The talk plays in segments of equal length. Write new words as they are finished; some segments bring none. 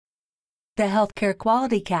The Healthcare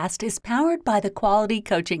Quality Cast is powered by the Quality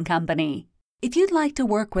Coaching Company. If you'd like to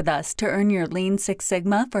work with us to earn your Lean Six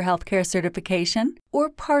Sigma for healthcare certification or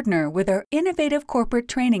partner with our innovative corporate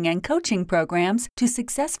training and coaching programs to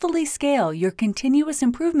successfully scale your continuous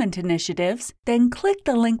improvement initiatives, then click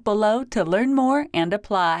the link below to learn more and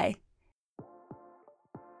apply.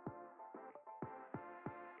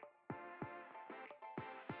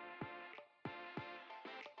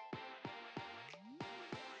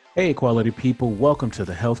 Hey, quality people, welcome to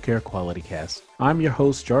the Healthcare Quality Cast. I'm your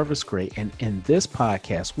host, Jarvis Gray, and in this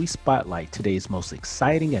podcast, we spotlight today's most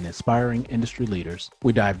exciting and inspiring industry leaders.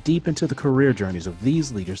 We dive deep into the career journeys of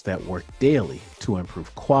these leaders that work daily to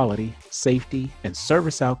improve quality, safety, and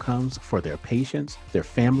service outcomes for their patients, their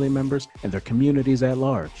family members, and their communities at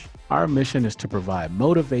large. Our mission is to provide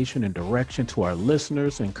motivation and direction to our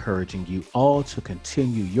listeners, encouraging you all to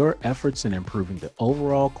continue your efforts in improving the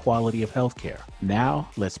overall quality of healthcare. Now,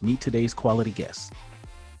 let's meet today's quality guests.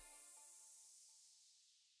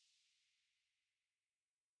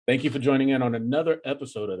 Thank you for joining in on another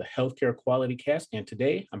episode of the Healthcare Quality Cast. And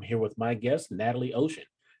today, I'm here with my guest, Nathalie Occean.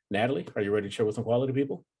 Nathalie, are you ready to share with some quality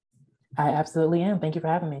people? I absolutely am. Thank you for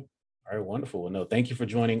having me. All right, wonderful. No, thank you for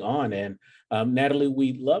joining on. And Nathalie,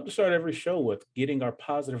 we love to start every show with getting our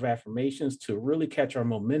positive affirmations to really catch our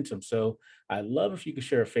momentum. So I'd love if you could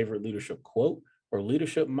share a favorite leadership quote or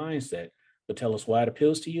leadership mindset, but tell us why it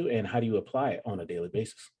appeals to you and how do you apply it on a daily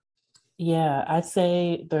basis? Yeah, I'd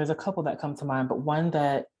say there's a couple that come to mind, but one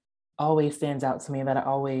that always stands out to me that I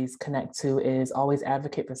always connect to is always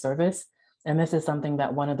advocate for service. And this is something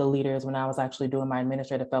that one of the leaders, when I was actually doing my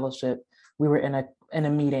administrative fellowship, we were in a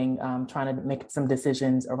meeting trying to make some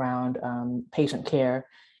decisions around patient care.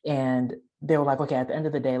 And they were like, okay, at the end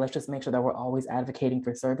of the day, let's just make sure that we're always advocating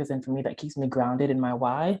for service. And for me, that keeps me grounded in my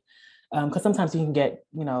why. Because sometimes you can get,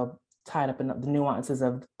 tied up in the nuances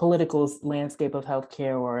of political landscape of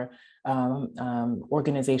healthcare or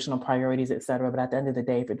organizational priorities, et cetera. But at the end of the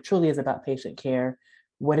day, if it truly is about patient care,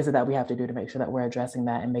 what is it that we have to do to make sure that we're addressing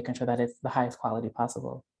that and making sure that it's the highest quality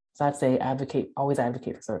possible? So I'd say always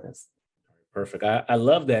advocate for service. Perfect. I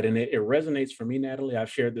love that. And it resonates for me, Nathalie. I've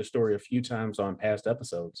shared this story a few times on past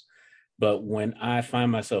episodes, but when I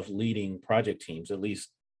find myself leading project teams, at least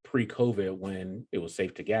pre-COVID, when it was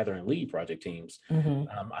safe to gather and lead project teams,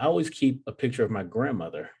 I always keep a picture of my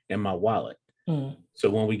grandmother in my wallet. So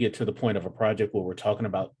when we get to the point of a project where we're talking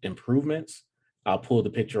about improvements, I'll pull the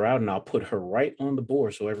picture out and I'll put her right on the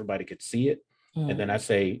board so everybody could see it. And then I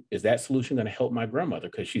say, is that solution going to help my grandmother?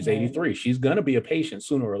 Because she's 83. She's going to be a patient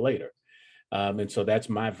sooner or later. And so that's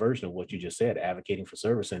my version of what you just said, advocating for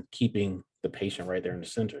service and keeping the patient right there in the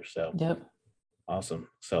center. So awesome.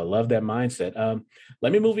 So I love that mindset.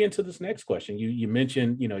 Let me move you into this next question. You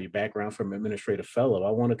mentioned, your background from administrative fellow.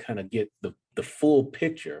 I want to kind of get the full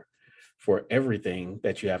picture for everything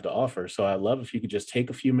that you have to offer. So I'd love if you could just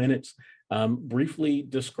take a few minutes, briefly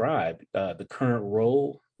describe the current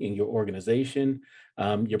role in your organization,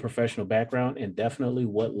 your professional background, and definitely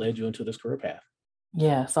what led you into this career path.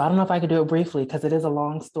 Yeah, so I don't know if I could do it briefly because it is a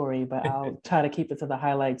long story, but I'll try to keep it to the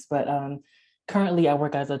highlights. But currently, I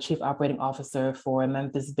work as a chief operating officer for a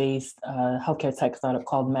Memphis-based healthcare tech startup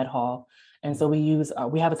called MedHall. And so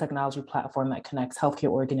we have a technology platform that connects healthcare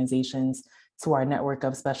organizations to our network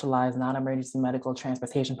of specialized non-emergency medical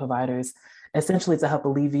transportation providers, essentially to help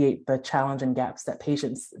alleviate the challenge and gaps that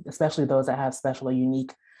patients, especially those that have special or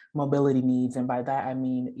unique mobility needs. And by that, I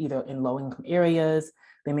mean either in low-income areas,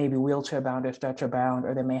 they may be wheelchair bound or stretcher bound,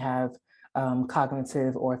 or they may have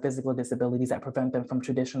cognitive or physical disabilities that prevent them from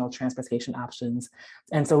traditional transportation options.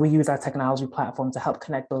 And so we use our technology platform to help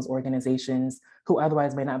connect those organizations who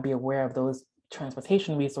otherwise may not be aware of those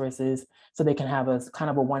transportation resources, so they can have a kind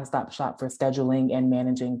of a one-stop shop for scheduling and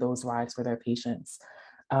managing those rides for their patients.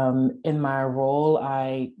 In my role,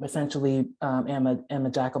 I essentially am a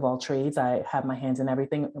jack of all trades. I have my hands in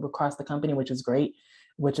everything across the company, which is great,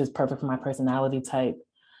 which is perfect for my personality type.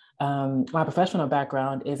 My professional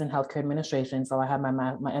background is in healthcare administration. So I have my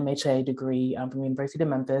MHA degree from the University of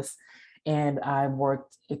Memphis, and I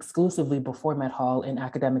worked exclusively before MedHall in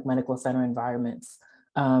academic medical center environments,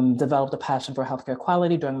 developed a passion for healthcare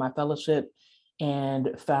quality during my fellowship, and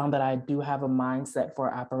found that I do have a mindset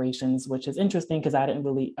for operations, which is interesting because I didn't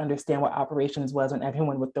really understand what operations was when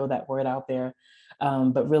everyone would throw that word out there.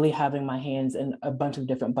 But really having my hands in a bunch of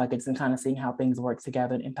different buckets and kind of seeing how things work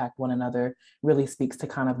together and impact one another really speaks to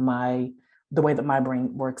kind of the way that my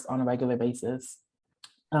brain works on a regular basis.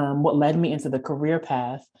 What led me into the career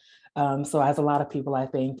path, So as a lot of people, I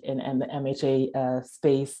think, in the MHA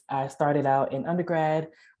space, I started out in undergrad,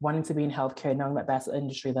 wanting to be in healthcare, knowing that that's the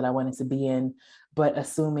industry that I wanted to be in, but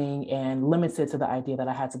assuming and limited to the idea that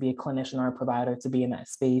I had to be a clinician or a provider to be in that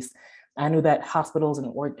space. I knew that hospitals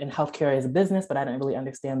and healthcare is a business, but I didn't really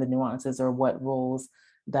understand the nuances or what roles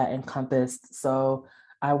that encompassed. So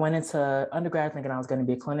I went into undergrad thinking I was going to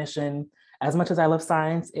be a clinician. As much as I love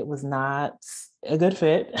science, it was not a good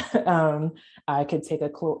fit. I could take a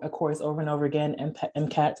course over and over again,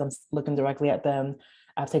 MCATs, I'm looking directly at them.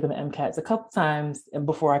 I've taken the MCATs a couple times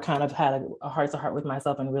before I kind of had a heart-to-heart with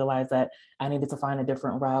myself and realized that I needed to find a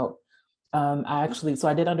different route. So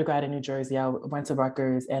I did undergrad in New Jersey. I went to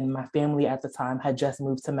Rutgers, and my family at the time had just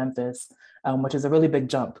moved to Memphis, which is a really big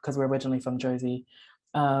jump because we're originally from Jersey.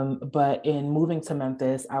 But in moving to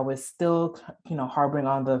Memphis, I was still, harboring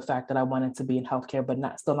on the fact that I wanted to be in healthcare,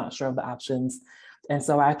 but still not sure of the options. And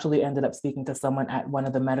so I actually ended up speaking to someone at one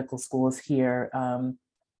of the medical schools here.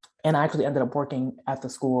 And I actually ended up working at the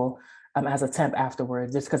school as a temp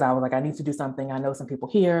afterwards, just because I was like, I need to do something. I know some people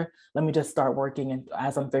here. Let me just start working and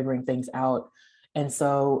as I'm figuring things out. And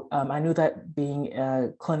so I knew that being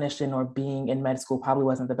a clinician or being in med school probably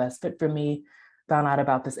wasn't the best fit for me. Found out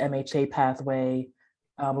about this MHA pathway.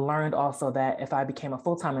 Learned also that if I became a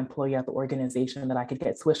full-time employee at the organization, that I could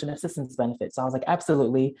get tuition assistance benefits. So I was like,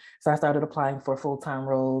 absolutely. So I started applying for full-time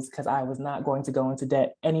roles because I was not going to go into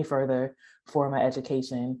debt any further for my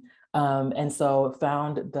education. And so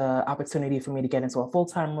found the opportunity for me to get into a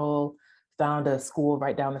full-time role, found a school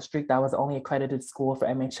right down the street that was the only accredited school for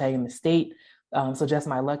MHA in the state. So just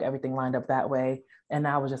my luck, everything lined up that way. And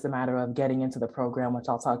now it was just a matter of getting into the program, which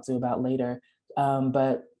I'll talk to you about later.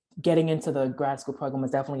 But getting into the grad school program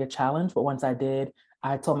was definitely a challenge. But once I did,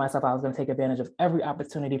 I told myself I was going to take advantage of every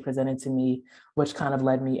opportunity presented to me, which kind of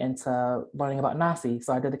led me into learning about NACI.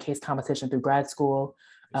 So I did the case competition through grad school,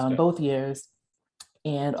 both years.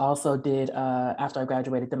 And also did, after I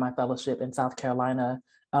graduated, did my fellowship in South Carolina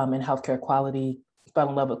in healthcare quality, fell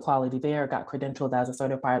in love with quality there, got credentialed as a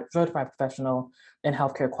certified professional in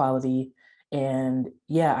healthcare quality. And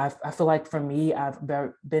yeah, I feel like for me, I've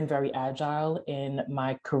been very agile in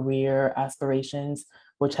my career aspirations,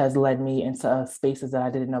 which has led me into spaces that I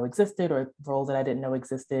didn't know existed or roles that I didn't know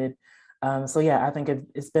existed. So yeah, I think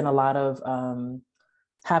it's been a lot of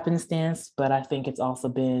happenstance, but I think it's also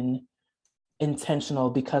been intentional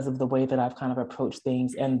because of the way that I've kind of approached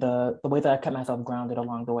things and the way that I kept myself grounded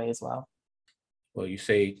along the way as well. Well, you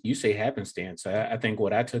say happenstance. I think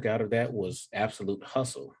what I took out of that was absolute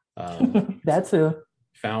hustle. That too.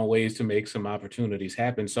 Found ways to make some opportunities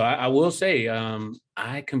happen. So I will say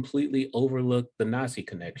I completely overlooked the NACI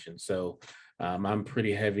connection. So I'm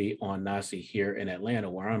pretty heavy on NACI here in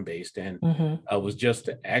Atlanta, where I'm based, and I was just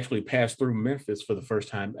actually passed through Memphis for the first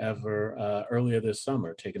time ever earlier this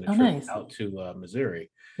summer, taking a trip Nice. out to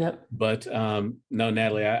Missouri. Yep. But no,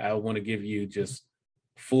 Natalie, I want to give you just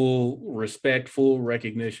full respect, full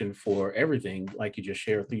recognition for everything, like you just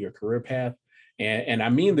shared through your career path. And I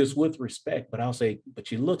mean this with respect, but I'll say,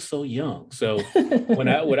 but you look so young. So when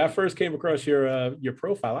I first came across your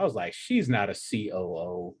profile, I was like, she's not a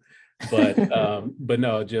COO, but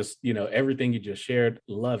no, just everything you just shared,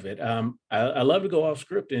 love it. I love to go off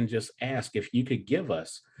script and just ask if you could give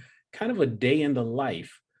us kind of a day in the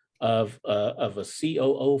life of a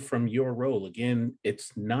COO from your role. Again,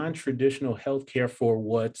 it's non-traditional healthcare for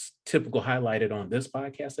what's typical highlighted on this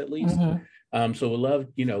podcast, at least. So we'd love,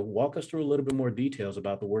 walk us through a little bit more details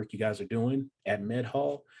about the work you guys are doing at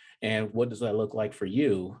MedHall and what does that look like for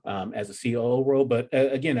you as a COO role. But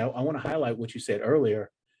again, I want to highlight what you said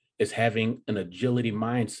earlier is having an agility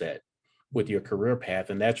mindset with your career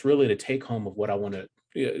path. And that's really the take home of what I want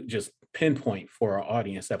to just pinpoint for our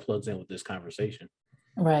audience that plugs in with this conversation.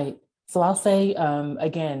 Right. So I'll say,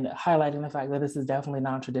 again, highlighting the fact that this is definitely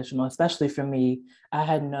non-traditional, especially for me. I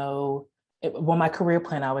had my career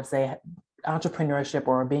plan, I would say, entrepreneurship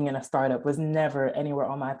or being in a startup was never anywhere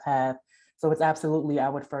on my path. So it's absolutely, I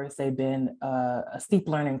would first say, been a steep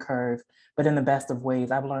learning curve, but in the best of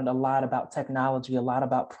ways. I've learned a lot about technology, a lot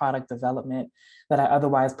about product development that I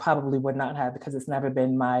otherwise probably would not have because it's never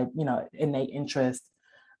been my, innate interest.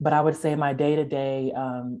 But I would say my day-to-day,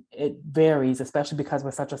 it varies, especially because we're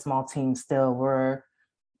such a small team still. We're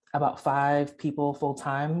about 5 people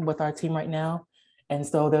full-time with our team right now. And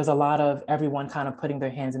so there's a lot of everyone kind of putting their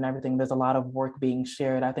hands in everything. There's a lot of work being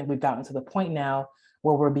shared. I think we've gotten to the point now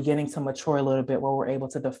where we're beginning to mature a little bit, where we're able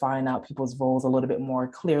to define out people's roles a little bit more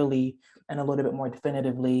clearly and a little bit more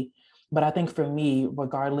definitively. But I think for me,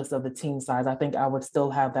 regardless of the team size, I think I would still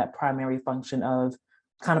have that primary function of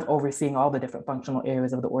kind of overseeing all the different functional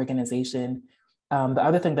areas of the organization. The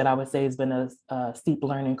other thing that I would say has been a steep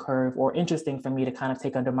learning curve or interesting for me to kind of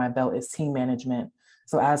take under my belt is team management.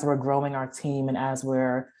 So as we're growing our team and as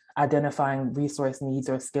we're identifying resource needs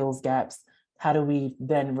or skills gaps, how do we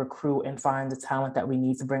then recruit and find the talent that we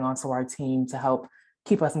need to bring onto our team to help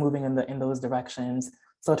keep us moving in those directions?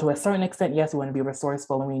 So to a certain extent, yes, we want to be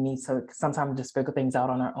resourceful and we need to sometimes just figure things out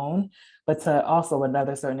on our own. But to also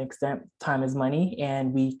another certain extent, time is money,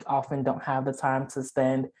 and we often don't have the time to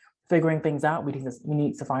spend figuring things out. We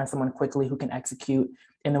need to find someone quickly who can execute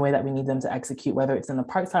in the way that we need them to execute, whether it's in a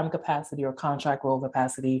part-time capacity or contract role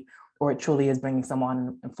capacity, or it truly is bringing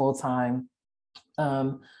someone in full-time.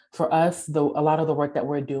 For us, though, a lot of the work that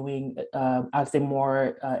we're doing, I'd say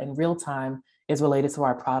more in real time, is related to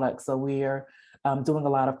our products. So we're doing a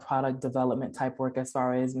lot of product development type work as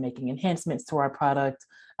far as making enhancements to our product,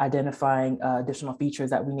 identifying additional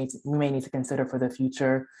features that we may need to consider for the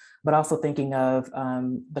future, but also thinking of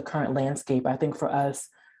the current landscape. I think for us,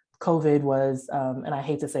 COVID was, and I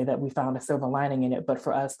hate to say that we found a silver lining in it, but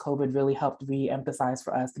for us, COVID really helped re-emphasize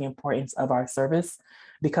for us the importance of our service,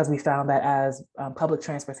 because we found that as public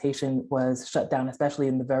transportation was shut down, especially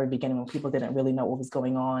in the very beginning when people didn't really know what was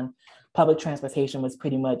going on, public transportation was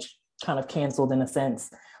pretty much kind of canceled in a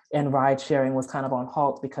sense, and ride sharing was kind of on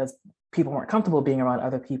halt because people weren't comfortable being around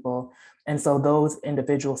other people. And so those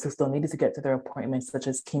individuals who still needed to get to their appointments, such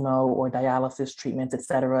as chemo or dialysis treatments, et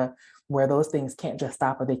cetera, where those things can't just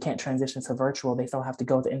stop or they can't transition to virtual, they still have to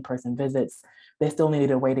go to in-person visits. They still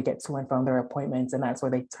needed a way to get to and from their appointments. And that's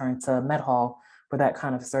where they turned to MedHall for that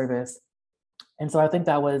kind of service. And so I think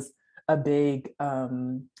that was a big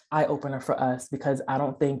eye opener for us, because I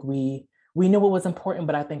don't think we knew what was important,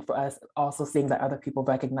 but I think for us, also seeing that other people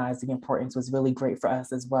recognize the importance was really great for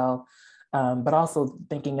us as well. But also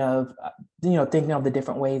thinking of the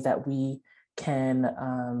different ways that we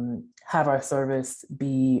can have our service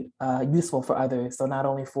be useful for others. So not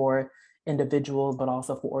only for individuals, but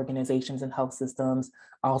also for organizations and health systems,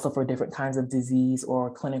 also for different kinds of disease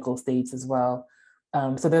or clinical states as well.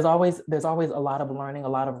 So there's always a lot of learning, a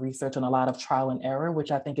lot of research, and a lot of trial and error,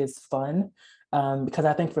 which I think is fun. Because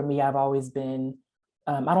I think for me, I've always been,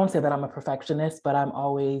 I don't say that I'm a perfectionist, but I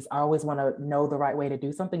always want to know the right way to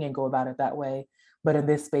do something and go about it that way. But in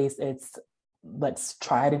this space, it's let's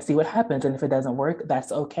try it and see what happens. And if it doesn't work,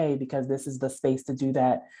 that's okay, because this is the space to do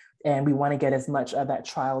that. And we want to get as much of that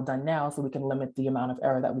trial done now so we can limit the amount of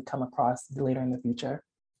error that we come across later in the future.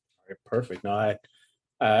 All right, perfect. No,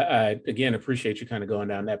 I again appreciate you kind of going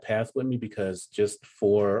down that path with me, because just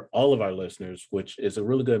for all of our listeners, which is a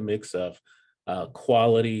really good mix of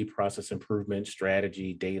quality, process improvement,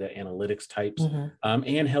 strategy, data analytics types,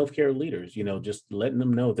 and healthcare leaders, just letting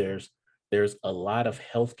them know there's a lot of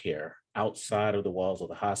healthcare outside of the walls of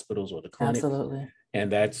the hospitals or the clinics. Absolutely.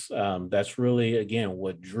 And that's really, again,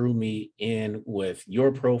 what drew me in with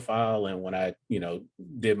your profile. And when I,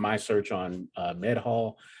 did my search on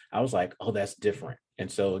MedHall, I was like, oh, that's different. And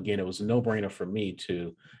so again, it was a no-brainer for me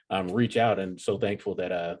to reach out, and so thankful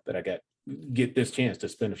that I get this chance to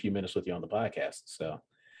spend a few minutes with you on the podcast. So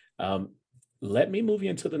let me move you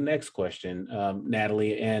into the next question,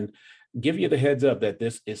 Nathalie, and give you the heads up that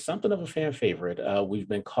this is something of a fan favorite. We've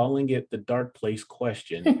been calling it the dark place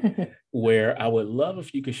question, where I would love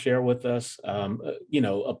if you could share with us,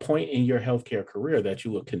 a point in your healthcare career that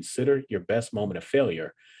you would consider your best moment of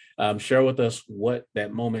failure. Share with us what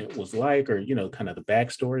that moment was like, or, kind of the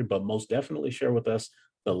backstory, but most definitely share with us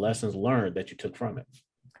the lessons learned that you took from it.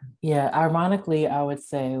 Yeah, ironically, I would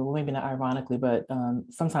say, well, maybe not ironically, but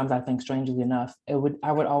sometimes I think strangely enough, I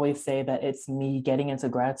would always say that it's me getting into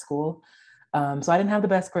grad school. So I didn't have the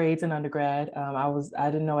best grades in undergrad.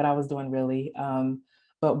 I didn't know what I was doing really.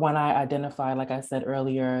 But when I identified, like I said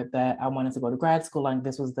earlier, that I wanted to go to grad school, and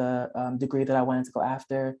this was the degree that I wanted to go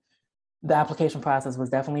after, the application process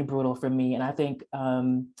was definitely brutal for me. And I think,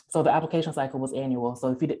 so the application cycle was annual.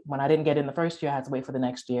 So when I didn't get in the first year, I had to wait for the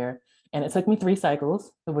next year. And it took me 3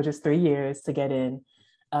 cycles, which is 3 years to get in.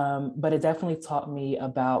 But it definitely taught me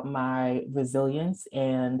about my resilience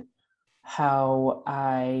and how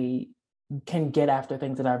I can get after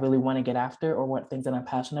things that I really want to get after, or what things that I'm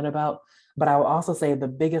passionate about. But I would also say the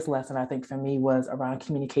biggest lesson I think for me was around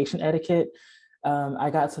communication etiquette.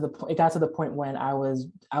 It got to the point when I was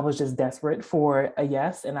just desperate for a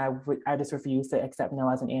yes, and I just refused to accept no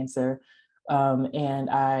as an answer. And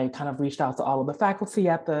I kind of reached out to all of the faculty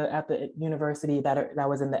at the university that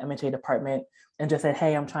was in the MHA department, and just said,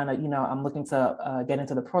 hey, I'm trying to, I'm looking to get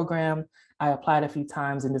into the program. I applied a few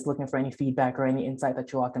times and just looking for any feedback or any insight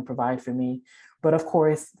that you all can provide for me. But of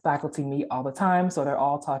course, faculty meet all the time. So they're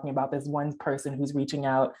all talking about this one person who's reaching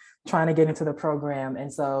out, trying to get into the program.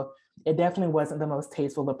 And so it definitely wasn't the most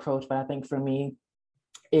tasteful approach, but I think for me,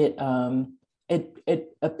 it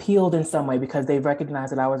it appealed in some way because they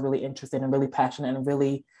recognized that I was really interested and really passionate and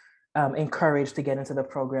really encouraged to get into the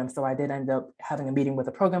program. So I did end up having a meeting with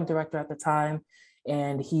the program director at the time,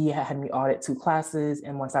 and he had me audit 2 classes.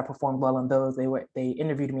 And once I performed well on those, they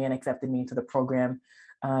interviewed me and accepted me into the program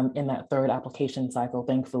in that 3rd application cycle,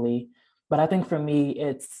 thankfully. But I think for me,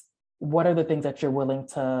 it's what are the things that you're willing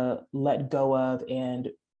to let go of and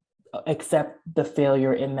accept the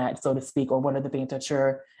failure in that, so to speak, or what are the things that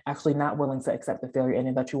you're actually not willing to accept the failure in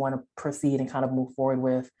and that you want to proceed and kind of move forward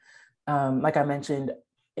with. Like I mentioned,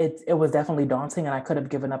 it was definitely daunting and I could have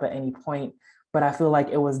given up at any point, but I feel like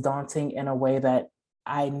it was daunting in a way that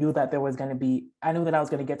I knew that I was going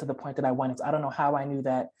to get to the point that I wanted to. I don't know how I knew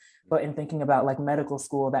that, but in thinking about like medical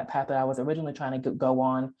school, that path that I was originally trying to go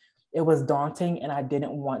on, it was daunting and I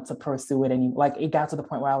didn't want to pursue it anymore. Like it got to the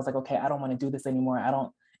point where I was like, okay, I don't want to do this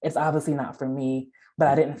anymore. It's obviously not for me, but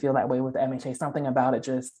I didn't feel that way with MHA. Something about it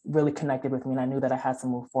just really connected with me and I knew that I had to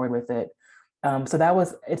move forward with it. So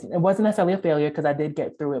it wasn't necessarily a failure because I did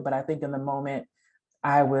get through it, but I think in the moment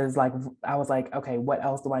I was like, okay, what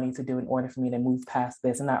else do I need to do in order for me to move past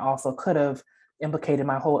this? And that also could have implicated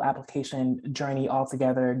my whole application journey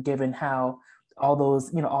altogether, given how all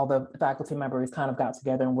those, all the faculty members kind of got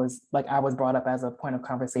together and was like, I was brought up as a point of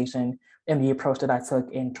conversation in the approach that I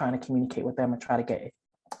took in trying to communicate with them and try to get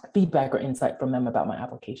feedback or insight from them about my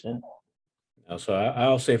application. So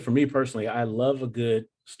I'll say for me personally, I love a good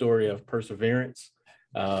story of perseverance.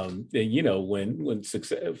 And when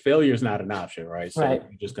failure is not an option, right? So right.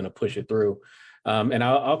 you're just going to push it through. And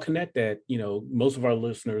I'll connect that, most of our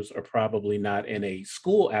listeners are probably not in a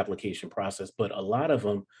school application process, but a lot of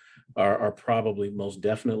them are probably most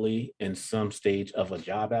definitely in some stage of a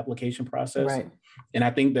job application process. Right. And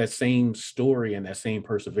I think that same story and that same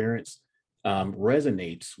perseverance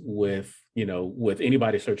resonates with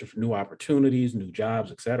anybody searching for new opportunities, new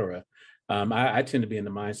jobs, et cetera. I tend to be in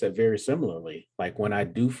the mindset very similarly. Like when I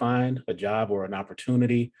do find a job or an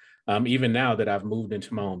opportunity, even now that I've moved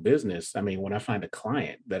into my own business, I mean, when I find a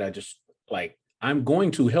client that I just like, I'm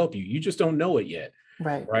going to help you, you just don't know it yet.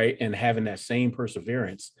 Right. Right. And having that same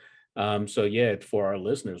perseverance. So yeah, for our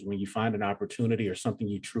listeners, when you find an opportunity or something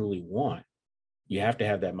you truly want, you have to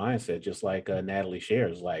have that mindset, just like Nathalie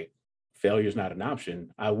shares, like, failure is not an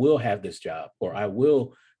option. I will have this job, or I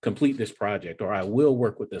will complete this project, or I will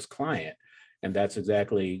work with this client. And that's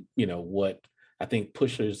exactly, what I think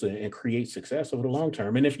pushes and creates success over the long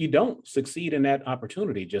term. And if you don't succeed in that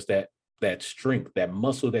opportunity, just that strength, that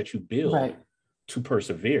muscle that you build right. to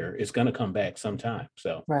persevere, it's going to come back sometime.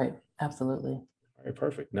 So right, absolutely. All right,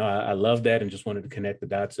 perfect. No, I love that, and just wanted to connect the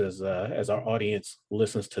dots as our audience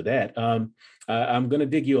listens to that. I'm going to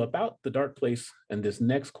dig you about the dark place in this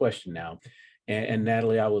next question now. And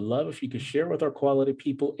Nathalie, I would love if you could share with our quality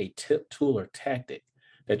people a tip, tool, or tactic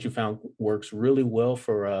that you found works really well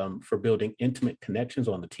for building intimate connections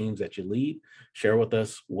on the teams that you lead. Share with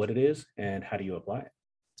us what it is and how do you apply it.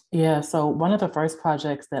 Yeah, so one of the first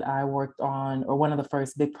projects that I worked on, or one of the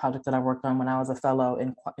first big projects that I worked on when I was a fellow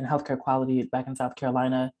in healthcare quality back in South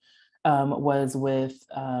Carolina, was with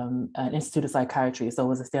an Institute of Psychiatry. So it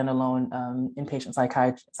was a standalone inpatient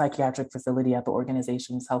psychiatric facility at the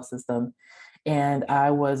organization's health system. And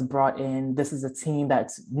I was brought in. This is a team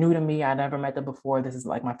that's new to me. I never met them before. This is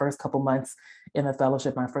like my first couple months in the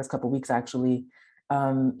fellowship, my first couple weeks actually.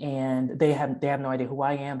 And they have no idea who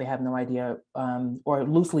I am. They have no idea, or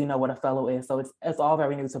loosely know what a fellow is. So it's all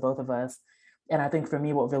very new to both of us. And I think for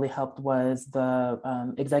me, what really helped was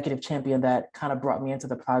the executive champion that kind of brought me into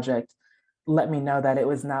the project, let me know that it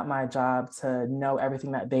was not my job to know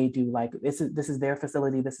everything that they do. Like this is their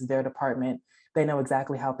facility, this is their department. They know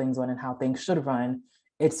exactly how things run and how things should run.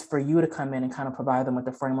 It's for you to come in and kind of provide them with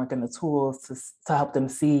the framework and the tools to help them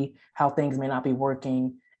see how things may not be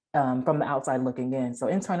working from the outside looking in. So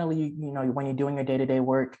internally, when you're doing your day-to-day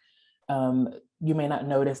work, you may not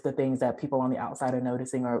notice the things that people on the outside are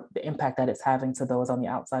noticing or the impact that it's having to those on the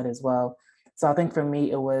outside as well. So I think for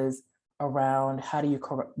me, it was around how do you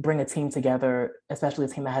bring a team together, especially a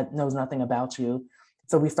team that knows nothing about you.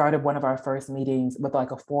 So we started one of our first meetings with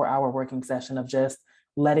like a 4-hour working session of just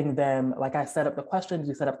letting them, like I set up the questions,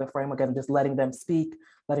 we set up the framework, and just letting them speak,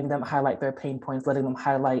 letting them highlight their pain points, letting them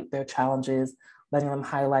highlight their challenges, letting them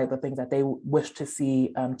highlight the things that they wish to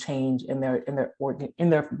see change in their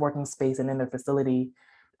working space and in their facility.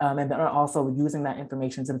 And then also using that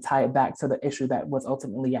information to tie it back to the issue that was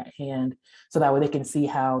ultimately at hand. So that way they can see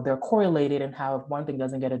how they're correlated and how if one thing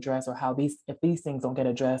doesn't get addressed or how if these things don't get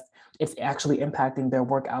addressed, it's actually impacting their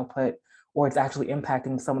work output, or it's actually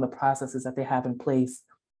impacting some of the processes that they have in place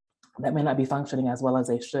that may not be functioning as well as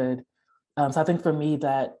they should. So I think for me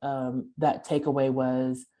that that takeaway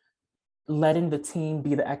was letting the team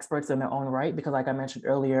be the experts in their own right, because like I mentioned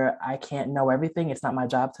earlier, I can't know everything. It's not my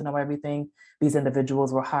job to know everything. These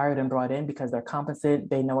individuals were hired and brought in because they're competent,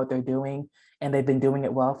 they know what they're doing, and they've been doing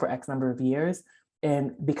it well for X number of years.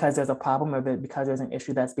 And because there's a problem or because there's an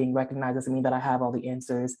issue that's being recognized, doesn't mean that I have all the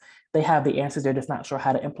answers. They have the answers, they're just not sure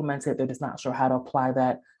how to implement it. They're just not sure how to apply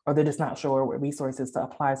that, or they're just not sure what resources to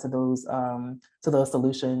apply to those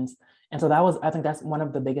solutions. And so I think that's one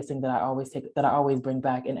of the biggest things that I always bring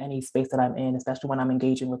back in any space that I'm in, especially when I'm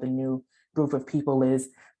engaging with a new group of people, is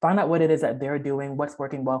find out what it is that they're doing, what's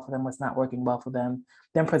working well for them, what's not working well for them,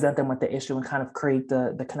 then present them with the issue and kind of create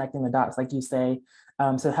the connecting the dots, like you say,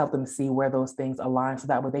 to help them see where those things align, so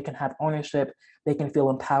that way they can have ownership, they can feel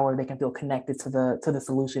empowered, they can feel connected to the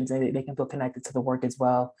solutions, and they can feel connected to the work as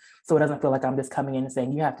well. So it doesn't feel like I'm just coming in and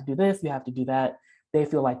saying, you have to do this, you have to do that. They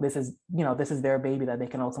feel like this is their baby that they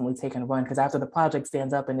can ultimately take and run. Because after the project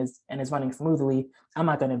stands up and is running smoothly, I'm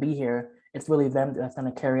not going to be here. It's really them that's going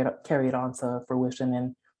to carry it on to fruition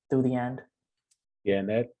and through the end. Yeah,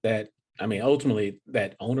 and that I mean, ultimately,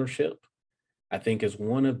 that ownership, I think, is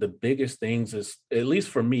one of the biggest things. Is, at least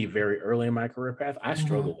for me, very early in my career path, I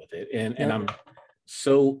struggle with it, and I'm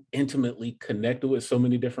so intimately connected with so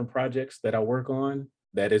many different projects that I work on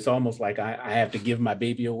that it's almost like I have to give my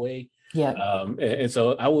baby away. Yeah. And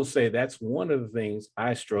so I will say that's one of the things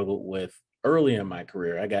I struggled with early in my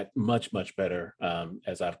career. I got much, much better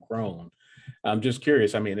as I've grown. I'm just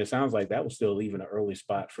curious. I mean, it sounds like that was still even an early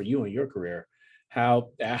spot for you in your career. How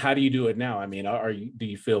do you do it now? I mean, do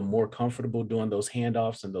you feel more comfortable doing those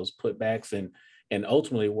handoffs and those putbacks? And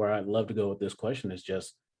ultimately, where I'd love to go with this question is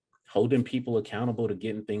just holding people accountable to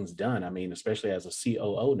getting things done. I mean, especially as a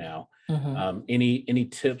COO now, any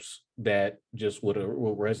tips that just will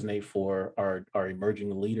resonate for our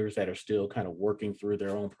emerging leaders that are still kind of working through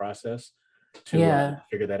their own process to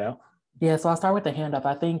figure that out? Yeah, so I'll start with the handoff.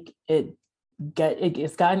 I think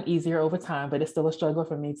it's gotten easier over time, but it's still a struggle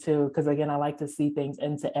for me too. Because again, I like to see things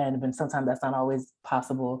end to end, and sometimes that's not always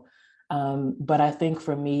possible. But I think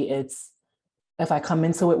for me, it's if I come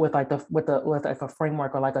into it with like a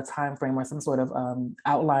framework or like a time frame or some sort of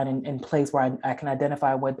outline in place where I can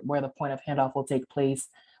identify where the point of handoff will take place.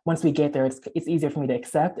 Once we get there, it's easier for me to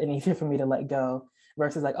accept and easier for me to let go,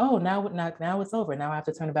 versus like, oh, now it's over. Now I have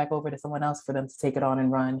to turn it back over to someone else for them to take it on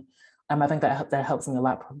and run. I think that helps me a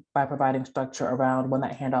lot by providing structure around when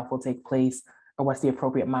that handoff will take place or what's the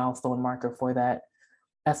appropriate milestone marker for that.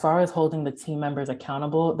 As far as holding the team members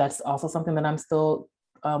accountable, that's also something that I'm still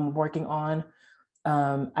working on.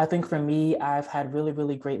 I think for me, I've had really,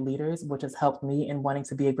 really great leaders, which has helped me in wanting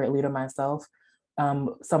to be a great leader myself.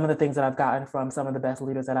 Some of the things that I've gotten from some of the best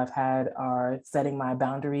leaders that I've had are setting my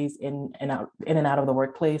boundaries in and out of the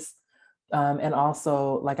workplace. And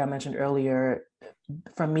also, like I mentioned earlier,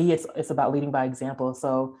 for me, it's about leading by example.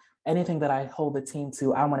 So anything that I hold the team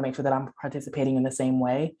to, I want to make sure that I'm participating in the same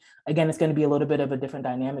way. Again, it's going to be a little bit of a different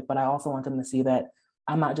dynamic, but I also want them to see that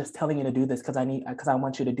I'm not just telling you to do this because I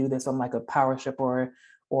want you to do this from like a powership or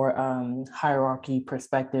hierarchy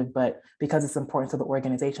perspective, but because it's important to the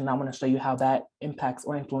organization, I want to show you how that impacts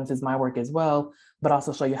or influences my work as well, but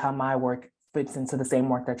also show you how my work fits into the same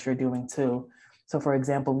work that you're doing too. So for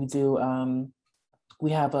example,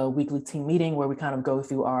 we have a weekly team meeting where we kind of go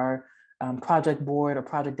through our project board or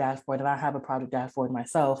project dashboard, and I have a project dashboard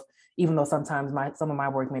myself. Even though sometimes some of my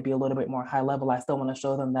work may be a little bit more high level, I still want to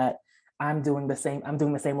show them that I'm doing the same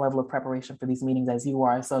level of preparation for these meetings as you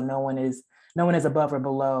are. So no one is above or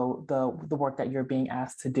below the work that you're being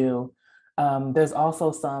asked to do. There's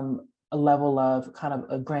also a level of kind of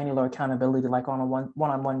a granular accountability, like on a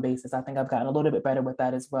one-on-one basis. I think I've gotten a little bit better with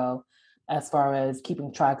that as well, as far as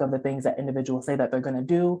keeping track of the things that individuals say that they're going to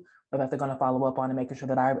do or that they're going to follow up on, and making sure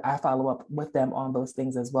that I follow up with them on those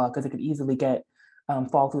things as well, because it could easily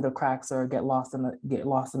fall through the cracks or get lost in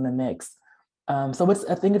the mix. So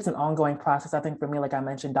I think it's an ongoing process. I think for me, like I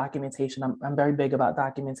mentioned, documentation, I'm very big about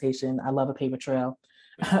documentation. I love a paper trail.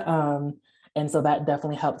 And so that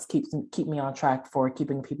definitely helps keep me on track for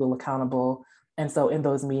keeping people accountable. And so in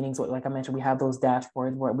those meetings, like I mentioned, we have those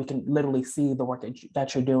dashboards where we can literally see the work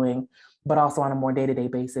that you're doing, but also on a more day-to-day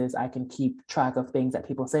basis, I can keep track of things that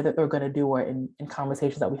people say that they're going to do, or in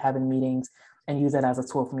conversations that we have in meetings, and use that as a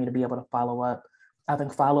tool for me to be able to follow up. I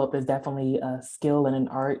think follow-up is definitely a skill and an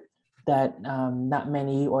art that not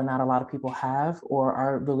many or not a lot of people have or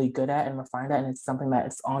are really good at and refined at. And it's something that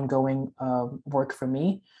is ongoing work for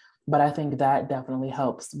me. But I think that definitely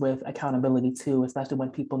helps with accountability too, especially when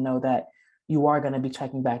people know that you are going to be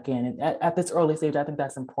checking back in. And at this early stage, I think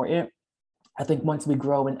that's important. I think once we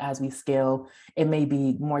grow and as we scale, it may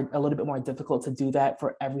be a little bit more difficult to do that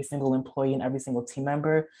for every single employee and every single team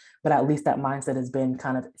member, but at least that mindset has been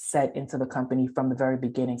kind of set into the company from the very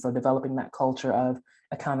beginning. So developing that culture of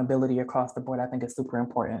accountability across the board, I think is super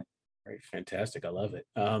important. Right, fantastic. I love it.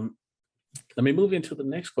 Let me move into the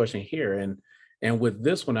next question here. And with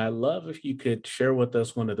this one, I love if you could share with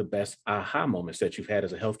us one of the best aha moments that you've had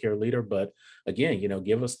as a healthcare leader. But again,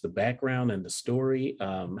 give us the background and the story.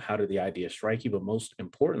 How did the idea strike you? But most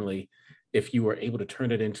importantly, if you were able to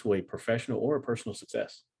turn it into a professional or a personal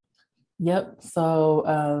success. Yep.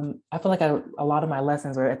 So I feel like a lot of my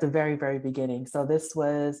lessons were at the very, very beginning. So this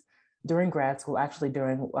was during grad school, actually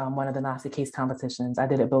during one of the Nazi case competitions. I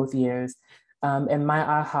did it both years. And my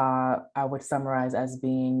aha, I would summarize as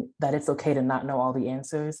being that it's okay to not know all the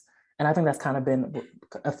answers. And I think that's kind of been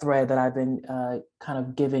a thread that I've been kind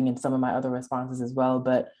of giving in some of my other responses as well.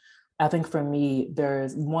 But I think for me,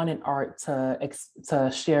 there's one in art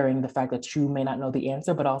to sharing the fact that you may not know the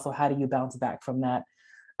answer, but also how do you bounce back from that?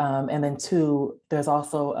 And then two, there's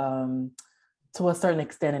also to a certain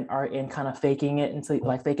extent in art in kind of faking it until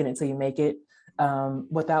you make it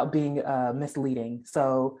without being misleading.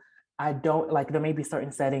 So I don't there may be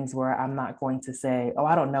certain settings where I'm not going to say, oh,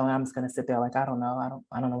 I don't know. And I'm just going to sit there like, I don't know.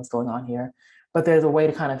 I don't know what's going on here. But there's a way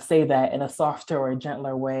to kind of say that in a softer or a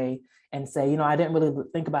gentler way and say, I didn't really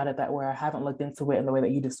think about it that way. I haven't looked into it in the way that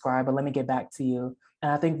you described, but let me get back to you.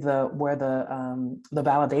 And I think where the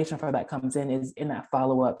validation for that comes in is in that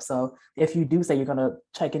follow-up. So if you do say you're going to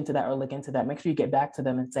check into that or look into that, make sure you get back to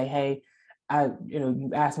them and say, hey,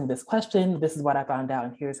 you asked me this question, this is what I found out,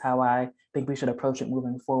 and here's how I think we should approach it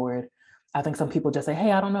moving forward. I think some people just say,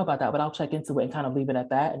 hey, I don't know about that, but I'll check into it and kind of leave it at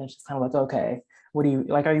that. And it's just kind of like, okay, what do you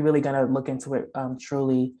are you really going to look into it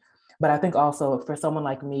truly? But I think also for someone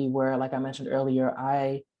like me, where, like I mentioned earlier,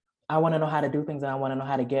 I want to know how to do things and I want to know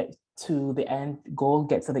how to get to the end goal,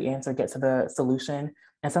 get to the answer, get to the solution.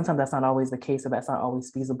 And sometimes that's not always the case, or that's not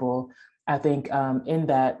always feasible. I think in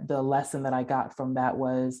that, the lesson that I got from that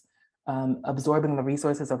was absorbing the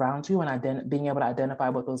resources around you and being able to identify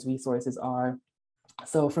what those resources are.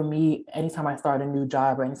 So for me, anytime I start a new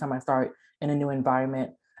job or anytime I start in a new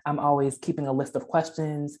environment, I'm always keeping a list of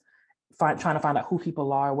questions, trying to find out who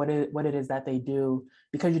people are, what it is that they do,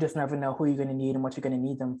 because you just never know who you're going to need and what you're going to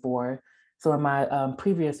need them for. So in my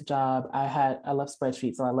previous job, I love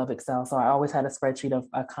spreadsheets, so I love Excel. So I always had a spreadsheet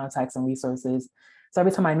of contacts and resources. So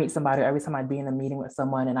every time I meet somebody, every time I'd be in a meeting with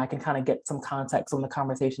someone and I can kind of get some context from the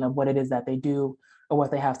conversation of what it is that they do or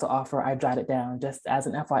what they have to offer, I jot it down just as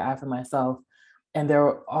an FYI for myself. And there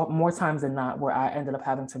were more times than not where I ended up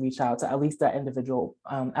having to reach out to at least that individual,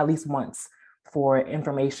 at least once, for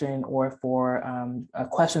information or for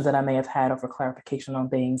questions that I may have had or for clarification on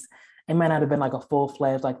things. It might not have been like a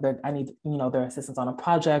full-fledged, like I need, their assistance on a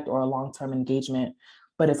project or a long-term engagement,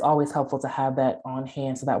 but it's always helpful to have that on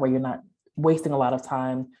hand so that way you're not wasting a lot of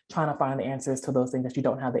time trying to find the answers to those things that you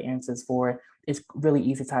don't have the answers for. It's really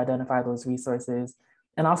easy to identify those resources.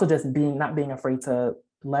 And also just not being afraid to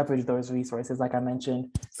leverage those resources, like I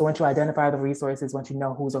mentioned. So once you identify the resources, once you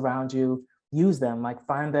know who's around you, use them, like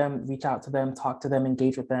find them, reach out to them, talk to them,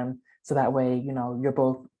 engage with them. So that way, you're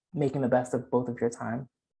both making the best of both of your time.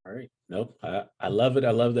 All right. Nope. I love it.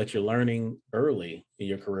 I love that you're learning early in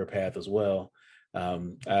your career path as well.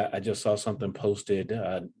 I just saw something posted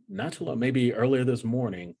not too long, maybe earlier this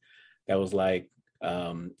morning, that was like,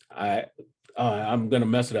 I'm going to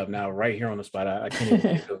mess it up now right here on the spot. I can't even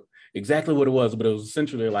think of exactly what it was, but it was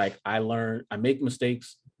essentially like, I make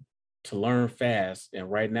mistakes to learn fast.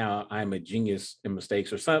 And right now I'm a genius in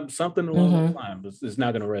mistakes, or something along those lines. It's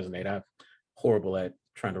not going to resonate. I'm horrible at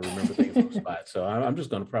trying to remember things on the spot. So I'm just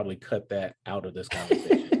going to probably cut that out of this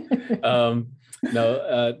conversation.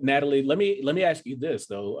 Nathalie, let me ask you this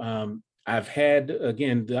though. I've had,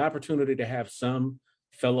 again, the opportunity to have some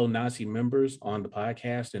fellow Nazi members on the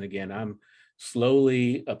podcast. And again, I'm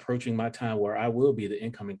slowly approaching my time where I will be the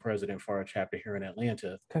incoming president for our chapter here in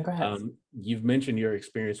Atlanta. Congrats. You've mentioned your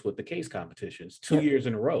experience with the case competitions, 2 years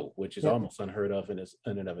in a row, which is almost unheard of in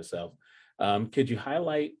and of itself. Could you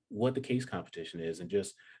highlight what the case competition is and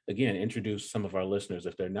just, again, introduce some of our listeners,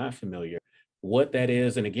 if they're not familiar, what that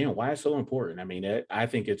is, and again, why it's so important? I mean, I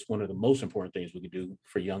think it's one of the most important things we could do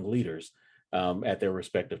for young leaders at their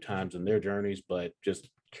respective times in their journeys, but just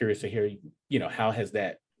curious to hear, how has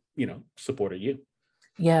that supported you?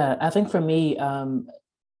 Yeah, I think for me,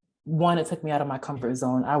 one, it took me out of my comfort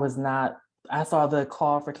zone. I saw the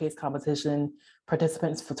call for case competition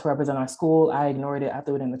participants to represent our school. I ignored it. I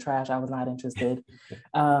threw it in the trash. I was not interested.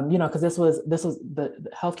 Because this was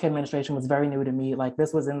the healthcare administration was very new to me. Like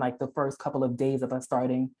this was in like the first couple of days of us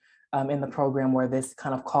starting in the program where this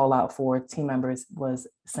kind of call out for team members was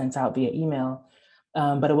sent out via email.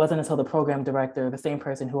 But it wasn't until the program director, the same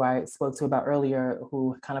person who I spoke to about earlier,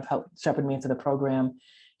 who kind of helped shepherd me into the program,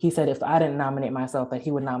 he said if I didn't nominate myself, that he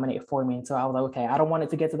would nominate for me. And so I was like, okay, I don't want it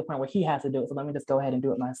to get to the point where he has to do it, so let me just go ahead and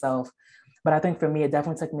do it myself. But I think for me, it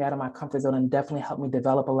definitely took me out of my comfort zone and definitely helped me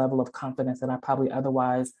develop a level of confidence that I probably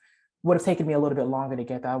otherwise would have taken me a little bit longer to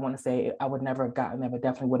get there. I want to say I would never have gotten there, but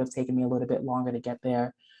definitely would have taken me a little bit longer to get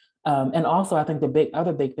there. And also, I think the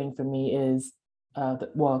other big thing for me is,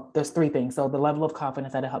 well, there's three things. So the level of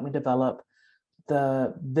confidence that it helped me develop,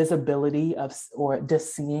 the visibility of, or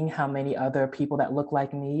just seeing how many other people that look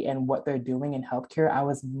like me and what they're doing in healthcare, I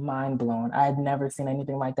was mind blown. I had never seen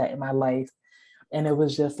anything like that in my life. And it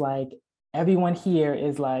was just like, everyone here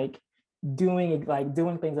is like doing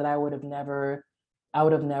things that I would have never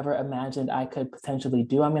imagined I could potentially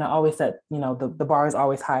do. I mean, I always said, the bar is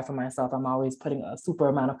always high for myself. I'm always putting a super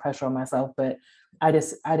amount of pressure on myself, but I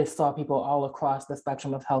just saw people all across the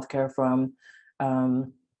spectrum of healthcare, from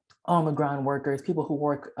on the ground workers, people who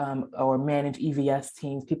work or manage EVS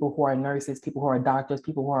teams, people who are nurses, people who are doctors,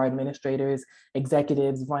 people who are administrators,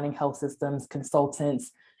 executives, running health systems,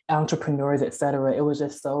 consultants, entrepreneurs, et cetera. It was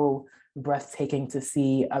just so breathtaking to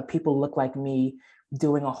see people look like me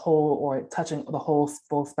doing a whole, or touching the whole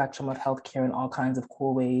full spectrum of healthcare in all kinds of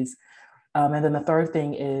cool ways. And then the third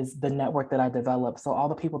thing is the network that I developed. So all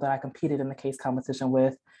the people that I competed in the case competition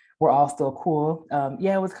with were all still cool.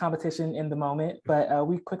 Yeah, it was competition in the moment, but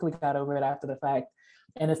we quickly got over it after the fact.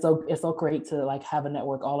 And it's so great to like have a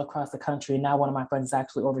network all across the country. Now one of my friends is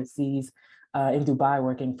actually overseas in Dubai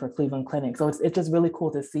working for Cleveland Clinic. So it's just really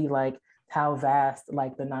cool to see like how vast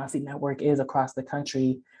like the NACI network is across the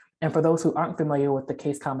country. And for those who aren't familiar with the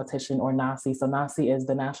case competition, or NACI, so NACI is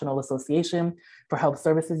the National Association for Health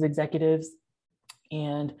Services Executives.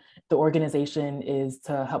 And the organization is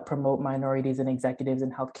to help promote minorities and executives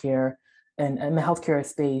in healthcare and the healthcare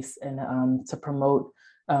space, and to promote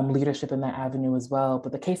leadership in that avenue as well.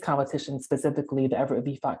 But the case competition, specifically the Everett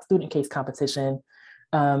V. Fox student case competition,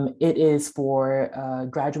 it is for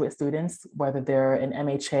graduate students, whether they're an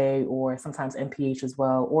MHA or sometimes MPH as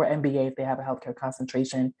well, or MBA if they have a healthcare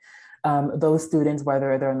concentration. Those students,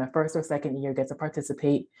 whether they're in their first or second year, get to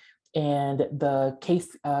participate. And the case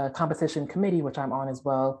competition committee, which I'm on as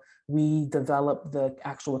well, we develop the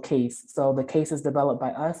actual case. So the case is developed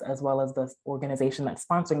by us as well as the organization that's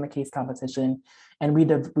sponsoring the case competition. And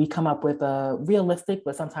we come up with a realistic,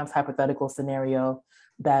 but sometimes hypothetical scenario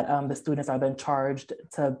that the students are then charged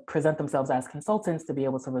to present themselves as consultants to be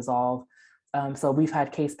able to resolve. So we've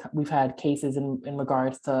had cases in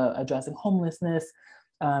regards to addressing homelessness,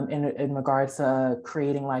 in regards to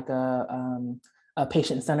creating like a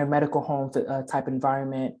patient-centered medical home type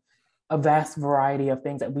environment, a vast variety of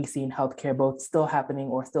things that we see in healthcare, both still happening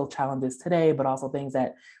or still challenges today, but also things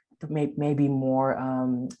that may be more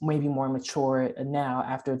mature now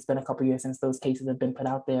after it's been a couple of years since those cases have been put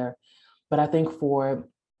out there. But I think for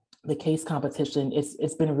the case competition,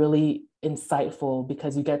 it's been really insightful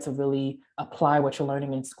because you get to really apply what you're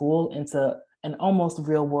learning in school into an almost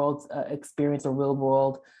real world experience or real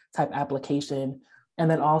world type application. And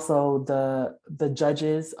then also the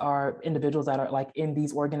judges are individuals that are like in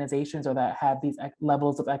these organizations or that have these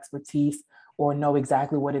levels of expertise or know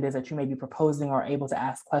exactly what it is that you may be proposing, or able to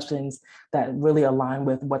ask questions that really align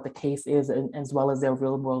with what the case is, and as well as their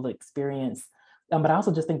real world experience. But I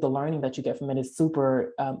also just think the learning that you get from it is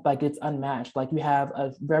super, like it's unmatched. Like you have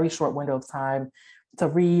a very short window of time to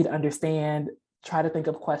read, understand, try to think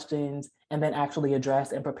of questions, and then actually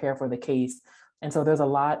address and prepare for the case. And so there's a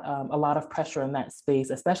lot of pressure in that space,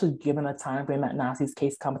 especially given the time frame that NACI's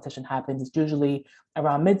case competition happens. It's usually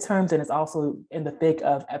around midterms, and it's also in the thick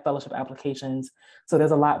of fellowship applications. So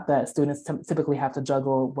there's a lot that students typically have to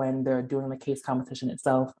juggle when they're doing the case competition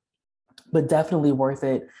itself, but definitely worth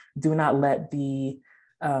it. Do not let the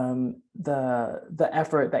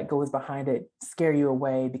effort that goes behind it scare you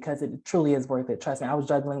away, because it truly is worth it. Trust me, I was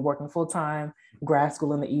juggling working full-time, grad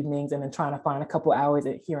school in the evenings, and then trying to find a couple hours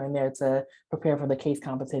here and there to prepare for the case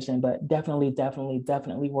competition, but definitely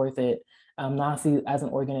worth it. NACI as an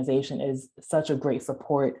organization is such a great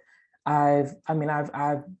support. I've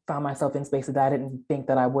found myself in spaces that I didn't think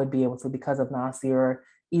that I would be able to because of NACI, or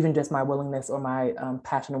even just my willingness or my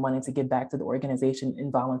passion and wanting to give back to the organization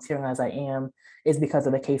and volunteering as I am is because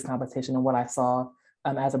of the case competition and what I saw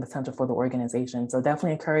as a potential for the organization. So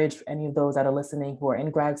definitely encourage any of those that are listening who are in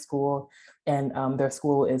grad school and their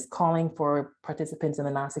school is calling for participants in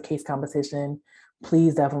the NACI case competition.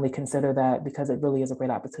 Please definitely consider that, because it really is a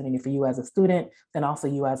great opportunity for you as a student and also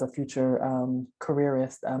you as a future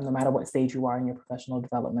careerist, no matter what stage you are in your professional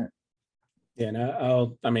development.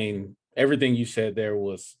 And I mean, everything you said there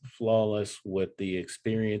was flawless with the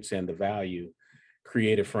experience and the value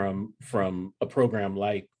created from a program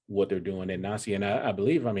like what they're doing in Nasi. And I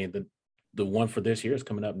believe, I mean, the one for this year is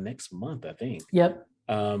coming up next month, I think. Yep.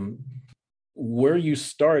 Um, where you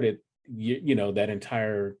started, you know, that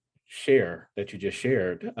entire share that you just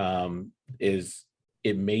shared, is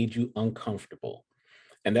it made you uncomfortable.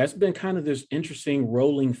 And that's been kind of this interesting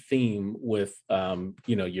rolling theme with,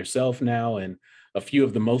 you know, yourself now and a few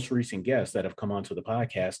of the most recent guests that have come onto the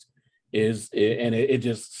podcast and it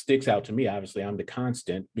just sticks out to me. Obviously, I'm the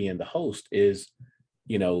constant being the host is,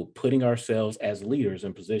 you know, putting ourselves as leaders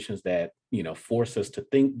in positions that, you know, force us to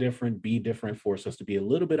think different, be different, force us to be a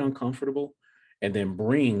little bit uncomfortable, and then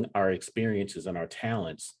bring our experiences and our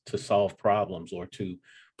talents to solve problems or to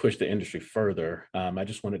push the industry further. I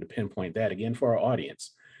just wanted to pinpoint that again for our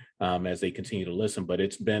audience as they continue to listen. But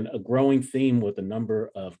it's been a growing theme with a number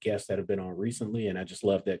of guests that have been on recently, and I just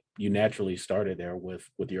love that you naturally started there with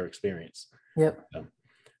your experience. Yep.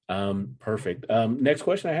 Perfect. Next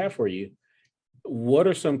question I have for you. What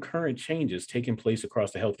are some current changes taking place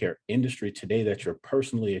across the healthcare industry today that you're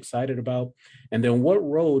personally excited about? And then what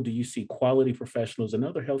role do you see quality professionals and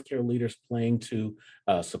other healthcare leaders playing to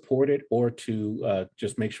support it or to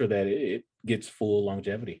just make sure that it gets full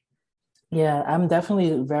longevity? Yeah, I'm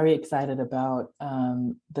definitely very excited about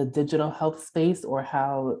the digital health space, or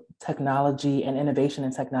how technology and innovation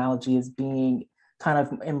in technology is being kind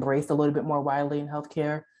of embraced a little bit more widely in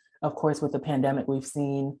healthcare. Of course, with the pandemic, we've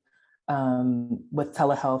seen with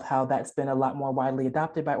telehealth, how that's been a lot more widely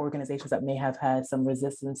adopted by organizations that may have had some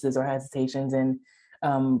resistances or hesitations in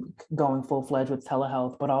going full-fledged with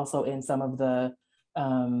telehealth, but also in some of the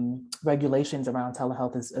regulations around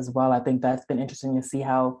telehealth as well. I think that's been interesting to see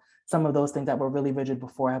how some of those things that were really rigid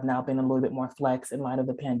before have now been a little bit more flex in light of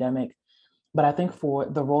the pandemic. But I think for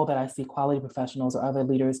the role that I see quality professionals or other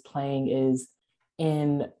leaders playing is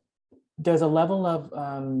there's a level of,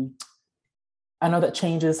 I know that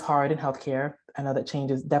change is hard in healthcare. I know that change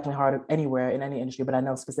is definitely hard anywhere in any industry, but I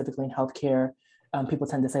know specifically in healthcare, people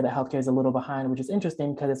tend to say that healthcare is a little behind, which is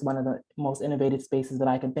interesting because it's one of the most innovative spaces that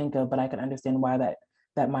I can think of, but I can understand why that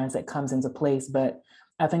mindset comes into place. But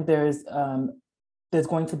I think there's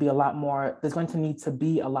going to need to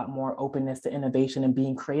be a lot more openness to innovation and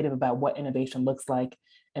being creative about what innovation looks like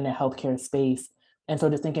in a healthcare space. And so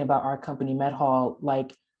just thinking about our company, MedHall,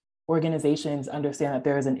 like, organizations understand that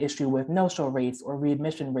there is an issue with no-show rates or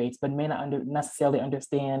readmission rates, but may not necessarily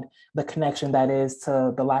understand the connection that is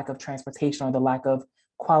to the lack of transportation or the lack of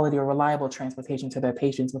quality or reliable transportation to their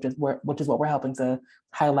patients, which is what we're helping to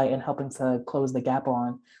highlight and helping to close the gap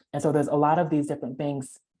on. And so there's a lot of these different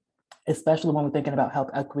things, especially when we're thinking about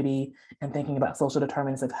health equity and thinking about social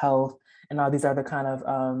determinants of health and all these other kind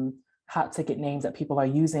of hot ticket names that people are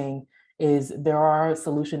using, is there are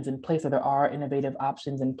solutions in place, or there are innovative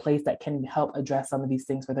options in place that can help address some of these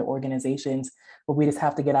things for their organizations, but we just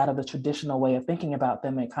have to get out of the traditional way of thinking about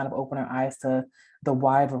them and kind of open our eyes to the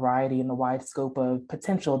wide variety and the wide scope of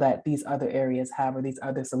potential that these other areas have, or these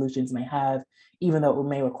other solutions may have, even though it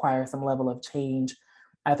may require some level of change.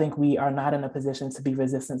 I think we are not in a position to be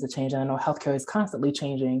resistant to change. And I know healthcare is constantly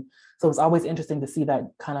changing. So it's always interesting to see that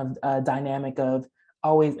kind of dynamic of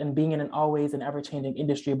always and being in an always and ever-changing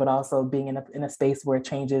industry, but also being in a space where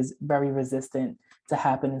change is very resistant to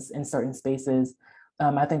happen in certain spaces.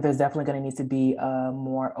 I think there's definitely going to need to be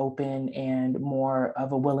more open and more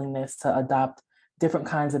of a willingness to adopt different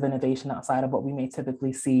kinds of innovation outside of what we may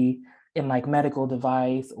typically see in like medical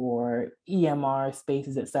device or EMR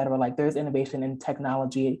spaces, et cetera. Like, there's innovation in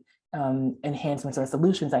technology enhancements or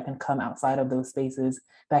solutions that can come outside of those spaces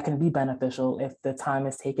that can be beneficial if the time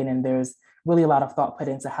is taken and there's really a lot of thought put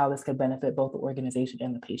into how this could benefit both the organization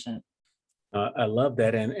and the patient. I love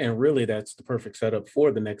that. And really, that's the perfect setup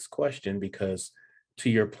for the next question, because to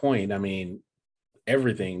your point, I mean,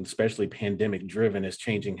 everything, especially pandemic driven, is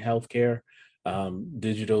changing healthcare.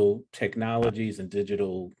 Digital technologies and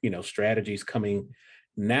digital, strategies coming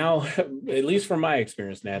now, at least from my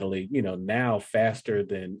experience, Nathalie, now faster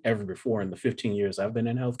than ever before in the 15 years I've been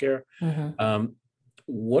in healthcare. Mm-hmm.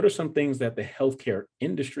 What are some things that the healthcare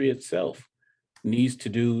industry itself needs to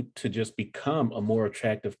do to just become a more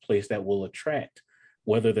attractive place that will attract,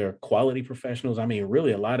 whether they're quality professionals? I mean,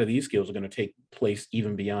 really, a lot of these skills are going to take place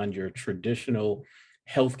even beyond your traditional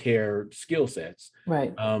healthcare skill sets.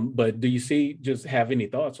 Right. But do you just have any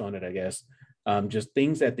thoughts on it, I guess? Just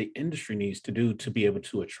things that the industry needs to do to be able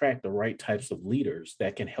to attract the right types of leaders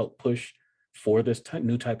that can help push for this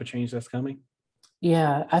new type of change that's coming?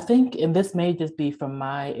 Yeah, I think, and this may just be from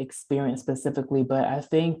my experience specifically, but I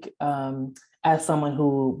think as someone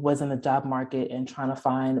who was in the job market and trying to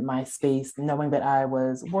find my space, knowing that I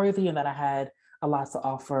was worthy and that I had a lot to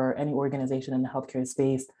offer any organization in the healthcare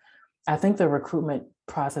space, I think the recruitment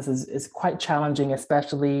process is quite challenging,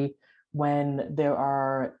 especially when there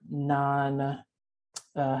are not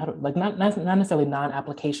necessarily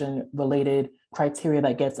non-application related criteria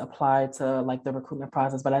that gets applied to like the recruitment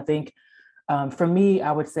process. But I think for me,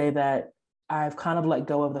 I would say that I've kind of let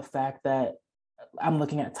go of the fact that I'm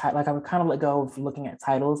looking at like I would kind of let go of looking at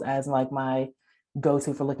titles as like my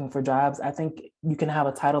go-to for looking for jobs. I think you can have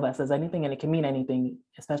a title that says anything and it can mean anything,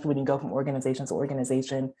 especially when you go from organization to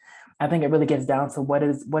organization. I think it really gets down to what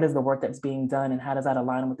is the work that's being done and how does that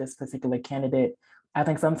align with this particular candidate. I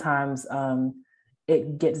think sometimes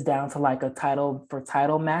it gets down to like a title for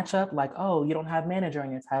title matchup, like, oh, you don't have manager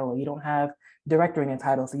in your title, or you don't have director in your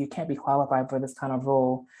title, so you can't be qualified for this kind of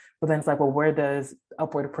role. But then it's like, well, where does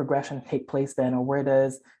upward progression take place then? Or where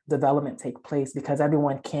does development take place? Because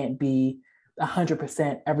everyone can't be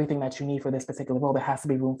 100% everything that you need for this particular role. There has to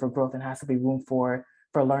be room for growth and has to be room for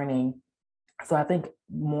learning. So I think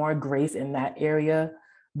more grace in that area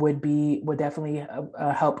would definitely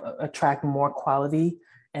help attract more quality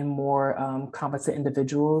and more competent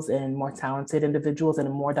individuals and more talented individuals and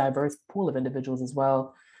a more diverse pool of individuals as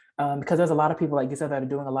well. Because there's a lot of people, like you said, that are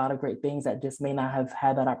doing a lot of great things that just may not have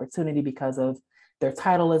had that opportunity because of their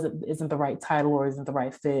title isn't the right title or isn't the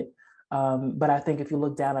right fit. But I think if you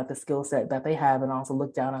look down at the skill set that they have and also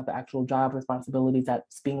look down at the actual job responsibilities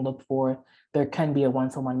that's being looked for, there can be a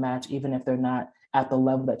one-to-one match, even if they're not at the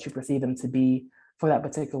level that you perceive them to be for that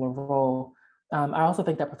particular role. I also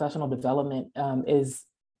think that professional development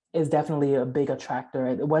is definitely a big attractor.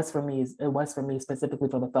 It was for me specifically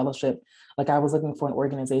for the fellowship. Like I was looking for an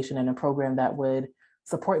organization and a program that would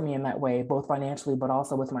support me in that way, both financially, but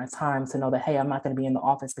also with my time, to know that, hey, I'm not going to be in the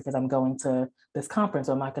office because I'm going to this conference,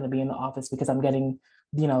 or I'm not going to be in the office because I'm getting,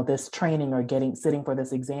 this training or sitting for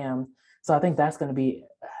this exam. So I think that's going to be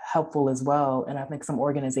helpful as well. And I think some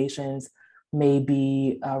organizations may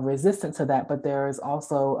be resistant to that, but there's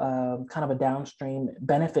also kind of a downstream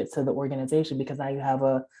benefit to the organization, because now you have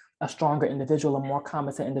a stronger individual, a more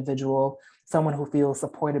competent individual, someone who feels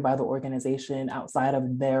supported by the organization outside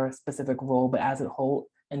of their specific role, but as a whole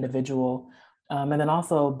individual. And then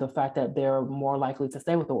also the fact that they're more likely to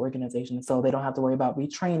stay with the organization. So they don't have to worry about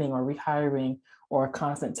retraining or rehiring or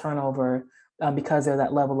constant turnover, because there's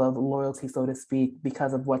that level of loyalty, so to speak,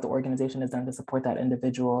 because of what the organization has done to support that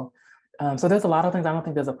individual. So there's a lot of things. I don't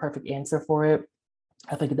think there's a perfect answer for it.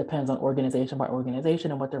 I think it depends on organization by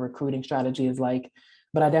organization and what their recruiting strategy is like.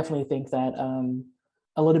 But I definitely think that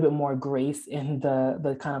a little bit more grace in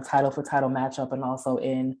the kind of title for title matchup, and also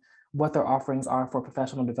in what their offerings are for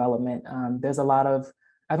professional development. I think there's a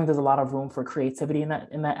lot of room for creativity in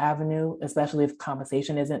that avenue, especially if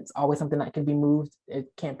compensation isn't always something that can be moved. It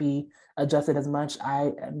can't be adjusted as much.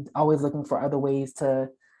 I am always looking for other ways to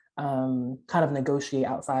kind of negotiate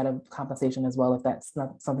outside of compensation as well, if that's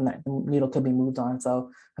not something that the needle could be moved on.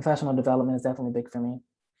 So professional development is definitely big for me.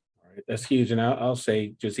 All right, that's huge. And I'll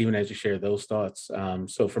say, just even as you share those thoughts,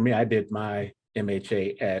 so for me, I did my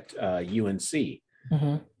MHA at UNC.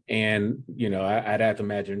 Mm-hmm. And, I'd have to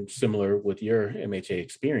imagine similar with your MHA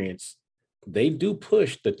experience, they do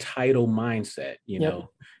push the title mindset. Yep.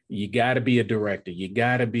 You got to be a director, you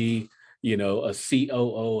got to be a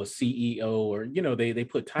COO, a CEO, or, they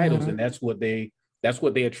put titles, Mm-hmm. and that's what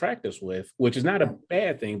they attract us with, which is not a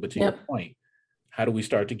bad thing. But to your point, how do we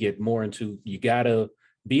start to get more into, you got to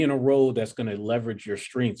be in a role that's going to leverage your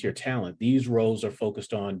strengths, your talent. These roles are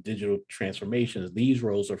focused on digital transformations. These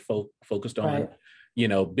roles are focused on,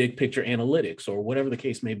 big picture analytics, or whatever the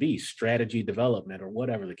case may be, strategy development, or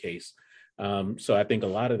whatever the case. So I think a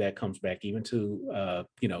lot of that comes back even to,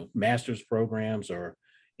 master's programs or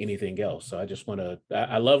anything else. So I just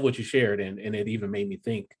I love what you shared, and it even made me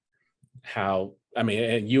think and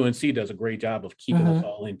UNC does a great job of keeping us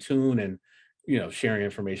all in tune and, sharing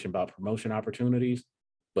information about promotion opportunities,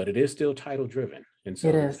 but it is still title driven. And so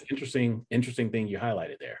it's interesting thing you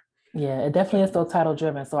highlighted there. Yeah, it definitely is still title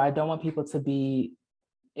driven. So I don't want people to be,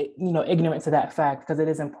 ignorant to that fact, because it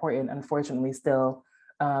is important, unfortunately, still.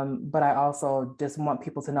 But I also just want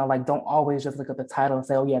people to know, like, don't always just look at the title and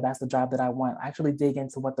say, oh yeah, that's the job that I want. Actually dig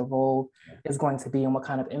into what the role is going to be and what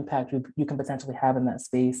kind of impact you can potentially have in that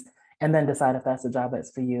space, and then decide if that's the job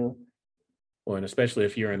that's for you. Well, and especially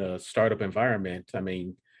if you're in a startup environment,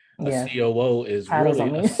 a COO is Titles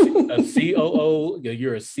really a COO.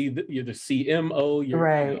 You're the CMO.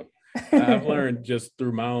 Right. I've learned just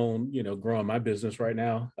through my own, growing my business right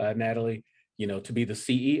now, Nathalie, to be the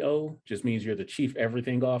CEO just means you're the chief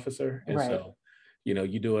everything officer. And so,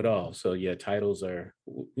 you do it all. So yeah, titles are,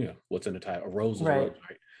 what's in the title? A rose is a Right. rose,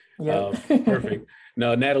 right? Yep. Perfect.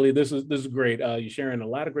 No, Natalie, this is great. You're sharing a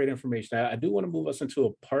lot of great information. I do want to move us into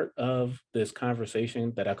a part of this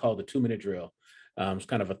conversation that I call the 2-minute drill. It's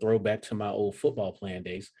kind of a throwback to my old football playing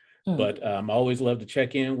days, Mm, but I always love to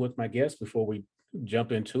check in with my guests before we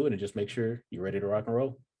jump into it and just make sure you're ready to rock and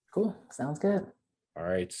roll. cool. Sounds good. All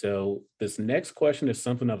right. So this next question is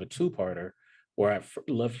something of a two-parter, where I'd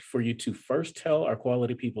love for you to first tell our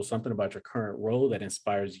quality people something about your current role that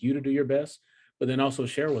inspires you to do your best, but then also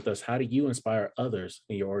share with us, how do you inspire others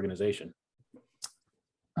in your organization?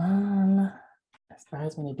 Um,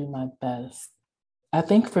 Inspires me to do my best. I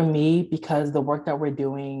think for me, because the work that we're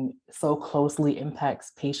doing so closely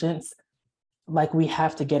impacts patients, like we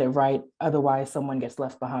have to get it right. Otherwise, someone gets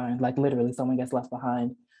left behind, like literally someone gets left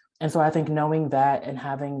behind. And so I think knowing that and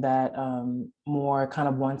having that more kind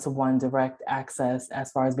of one-to-one direct access as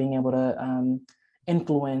far as being able to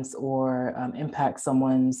influence or impact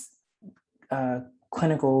someone's uh, what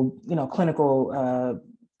am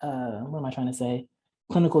I trying to say?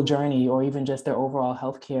 Clinical journey, or even just their overall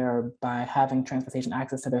healthcare by having transportation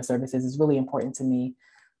access to their services is really important to me.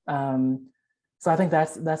 Um, so I think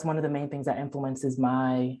that's one of the main things that influences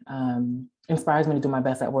my inspires me to do my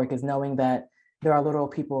best at work, is knowing that there are little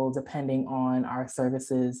people depending on our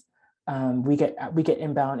services. We get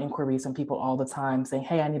inbound inquiries from people all the time saying,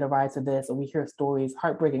 "Hey, I need a ride to this," or we hear stories,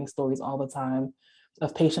 heartbreaking stories all the time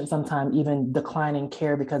of patients sometimes even declining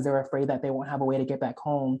care because they're afraid that they won't have a way to get back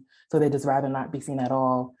home, so they just rather not be seen at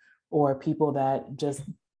all, or people that just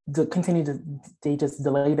continue to they just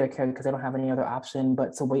delay their care because they don't have any other option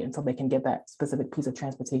but to wait until they can get that specific piece of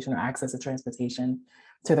transportation or access to transportation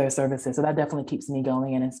to their services. So that definitely keeps me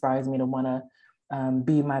going and inspires me to want to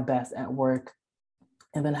be my best at work.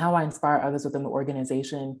 And then how I inspire others within the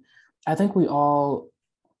organization, I think we all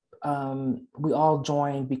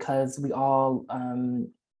join because we all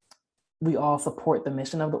support the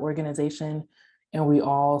mission of the organization, and we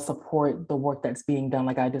all support the work that's being done,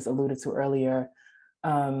 like I just alluded to earlier.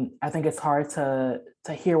 I think it's hard to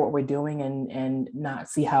hear what we're doing and not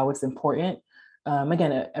see how it's important.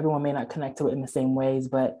 Again, everyone may not connect to it in the same ways,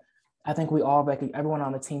 but I think everyone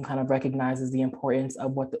on the team kind of recognizes the importance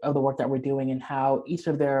of of the work that we're doing and how each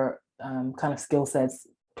of their kind of skill sets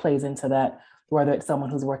plays into that. Whether it's someone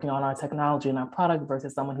who's working on our technology and our product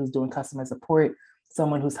versus someone who's doing customer support,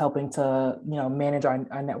 someone who's helping to manage our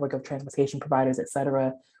network of transportation providers, et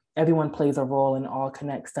cetera. Everyone plays a role and all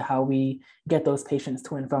connects to how we get those patients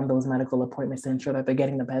to and from those medical appointments to ensure that they're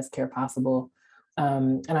getting the best care possible.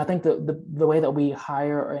 And I think the way that we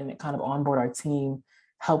hire and kind of onboard our team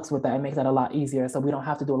helps with that and makes that a lot easier. So we don't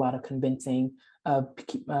have to do a lot of convincing,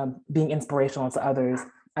 being inspirational to others.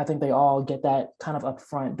 I think they all get that kind of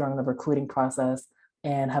upfront during the recruiting process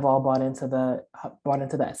and have all bought into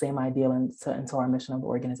that same ideal and into our mission of the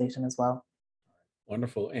organization as well.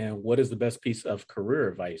 Wonderful. And what is the best piece of career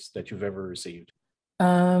advice that you've ever received?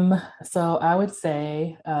 So I would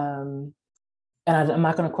say, and I'm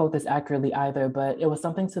not going to quote this accurately either, but it was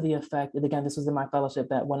something to the effect, and again, this was in my fellowship,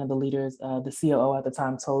 that one of the leaders, the COO at the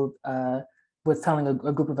time, was telling a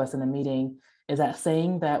group of us in a meeting, is that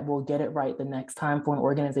saying that we'll get it right the next time for an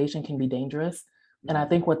organization can be dangerous. And I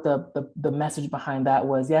think what the message behind that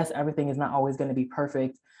was, yes, everything is not always going to be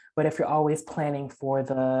perfect, but if you're always planning for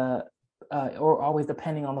or always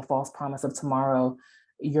depending on the false promise of tomorrow,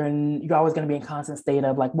 you're always going to be in constant state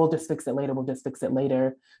of like, we'll just fix it later, we'll just fix it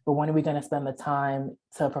later. But when are we going to spend the time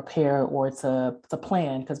to prepare or to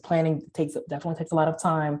plan? Because planning definitely takes a lot of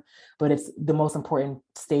time, but it's the most important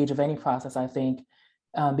stage of any process, I think,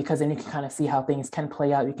 because then you can kind of see how things can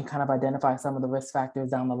play out. You can kind of identify some of the risk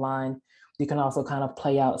factors down the line. You can also kind of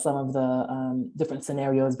play out some of the different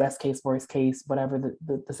scenarios, best case, worst case, whatever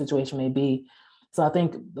the situation may be. So I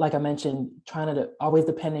think, like I mentioned, trying to always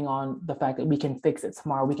depending on the fact that we can fix it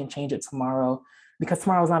tomorrow, we can change it tomorrow, because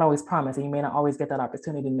tomorrow is not always promised, and you may not always get that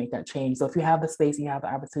opportunity to make that change. So if you have the space, you have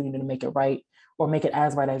the opportunity to make it right, or make it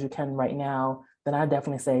as right as you can right now, then I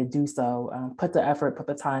definitely say do so. Put the effort, put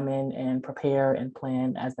the time in, and prepare and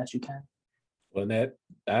plan as best you can. Well,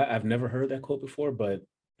 I've never heard that quote before, but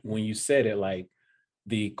when you said it, like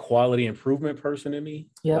the quality improvement person in me,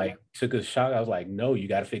 Yep. like took a shot. I was like, no, you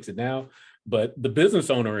got to fix it now. But the business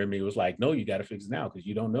owner in me was like, no, you got to fix it now, because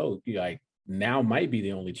you don't know. Like, now might be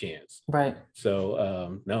the only chance. Right.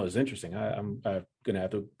 So no, it's interesting. I'm gonna have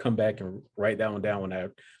to come back and write that one down when I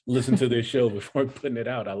listen to this show before putting it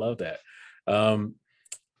out. I love that.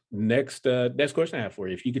 Next question I have for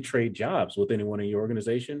you: if you could trade jobs with anyone in your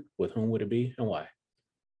organization, with whom would it be and why?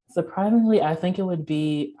 Surprisingly, I think it would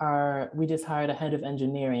be we just hired a head of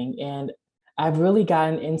engineering, and I've really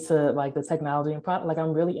gotten into like the technology and product. Like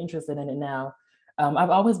I'm really interested in it now.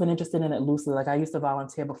 I've always been interested in it loosely. Like I used to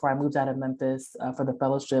volunteer before I moved out of Memphis for the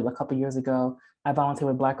fellowship a couple years ago. I volunteered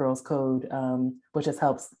with Black Girls Code, which just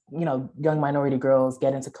helps, young minority girls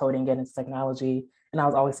get into coding, get into technology. And I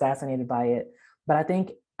was always fascinated by it. But I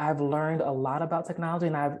think I've learned a lot about technology,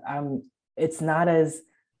 and it's not as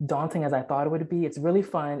daunting as I thought it would be. It's really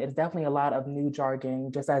fun. It's definitely a lot of new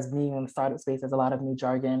jargon, just as being in the startup space, there's a lot of new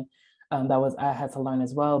jargon I had to learn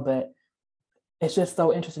as well. But it's just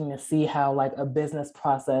so interesting to see how like a business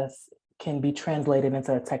process can be translated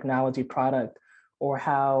into a technology product, or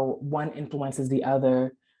how one influences the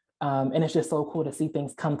other. And it's just so cool to see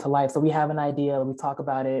things come to life. So we have an idea, we talk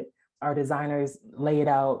about it, our designers lay it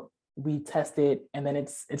out, we test it, and then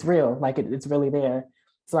it's real, like it's really there.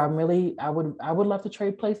 So I would love to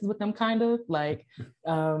trade places with them, kind of like.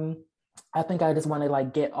 I think I just want to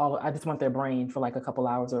like I just want their brain for like a couple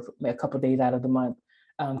hours or a couple days out of the month,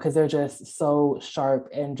 because they're just so sharp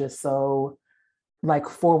and just so like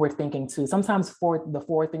forward thinking too. Sometimes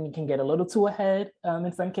forward thinking can get a little too ahead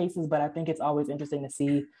in some cases, but I think it's always interesting to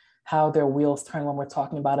see how their wheels turn when we're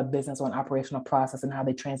talking about a business or an operational process and how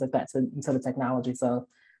they translate that into the technology. So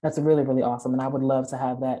that's really, really awesome. And I would love to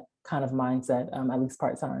have that kind of mindset, at least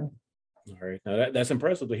part-time. All right. Now that's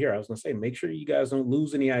impressive to hear. I was going to say, make sure you guys don't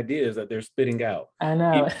lose any ideas that they're spitting out. I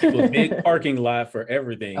know. Keep a big parking lot for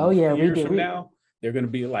everything. Oh yeah, years from now, they're going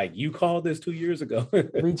to be like, you called this 2 years ago.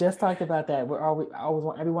 We just talked about that. I always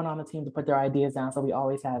want everyone on the team to put their ideas down, so we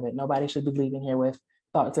always have it. Nobody should be leaving here with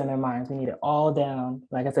thoughts in their minds. We need it all down.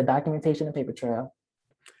 Like I said, documentation and paper trail.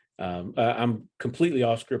 I'm completely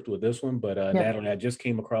off script with this one, but Nathalie, I just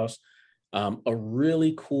came across a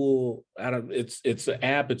really cool, it's an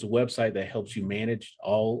app, it's a website that helps you manage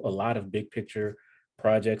a lot of big picture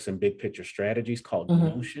projects and big picture strategies called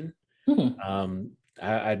Occean.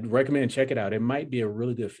 I'd recommend check it out. It might be a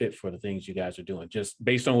really good fit for the things you guys are doing, just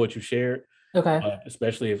based on what you shared. Okay.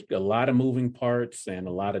 Especially if a lot of moving parts and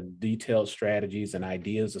a lot of detailed strategies and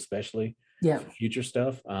ideas, especially for future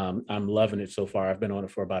stuff. I'm loving it so far. I've been on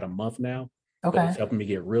it for about a month now. Okay. It's helping me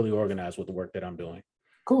get really organized with the work that I'm doing.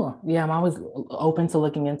 Cool. Yeah, I'm always open to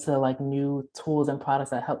looking into like new tools and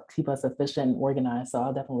products that help keep us efficient and organized. So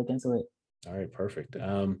I'll definitely look into it. All right, perfect.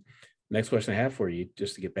 Next question I have for you,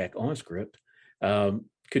 just to get back on script.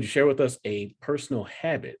 Could you share with us a personal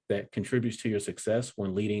habit that contributes to your success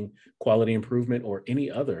when leading quality improvement or any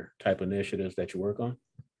other type of initiatives that you work on?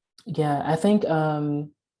 Yeah, I think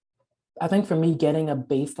for me, getting a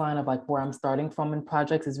baseline of like where I'm starting from in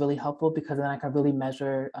projects is really helpful, because then I can really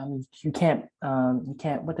measure. You can't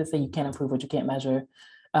what they say, you can't improve what you can't measure.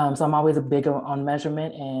 So I'm always a big on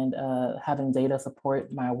measurement and having data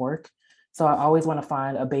support my work. So I always want to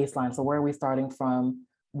find a baseline. So where are we starting from?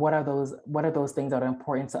 What are those things that are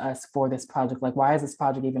important to us for this project? Like, why is this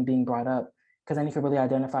project even being brought up? Because then you can really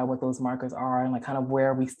identify what those markers are and like kind of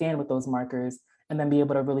where we stand with those markers, and then be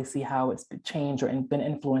able to really see how it's changed or been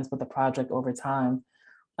influenced with the project over time.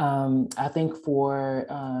 I think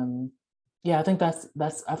I think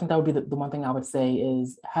that would be the one thing I would say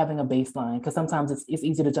is having a baseline, because sometimes it's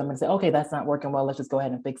easy to jump in and say, okay, that's not working well, let's just go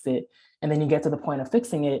ahead and fix it. And then you get to the point of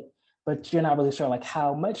fixing it, but you're not really sure like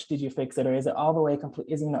how much did you fix it, or is it all the way complete?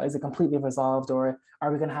 Is it completely resolved, or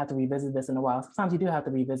are we going to have to revisit this in a while? Sometimes you do have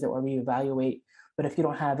to revisit or reevaluate, but if you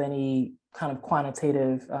don't have any kind of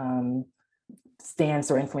quantitative stance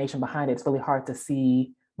or information behind it, it's really hard to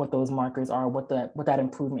see what those markers are, what that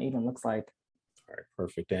improvement even looks like. All right,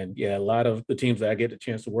 perfect. And yeah, a lot of the teams that I get a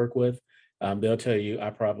chance to work with, they'll tell you I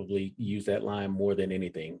probably use that line more than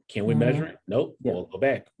anything. Can we measure it? Nope. Yeah. We'll go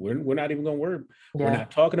back. We're not even going to work. Yeah. We're not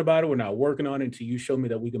talking about it. We're not working on it until you show me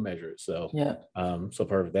that we can measure it. So so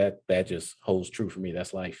perfect. That just holds true for me.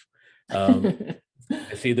 That's life.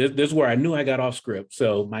 See, this is where I knew I got off script.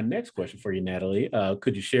 So my next question for you, Nathalie,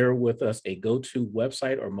 could you share with us a go-to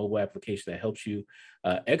website or mobile application that helps you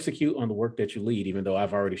execute on the work that you lead, even though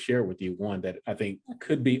I've already shared with you one that I think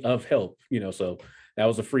could be of help, so that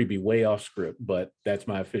was a freebie way off script, but that's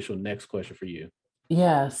my official next question for you.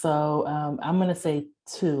 Yeah, so I'm going to say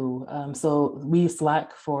two. So we use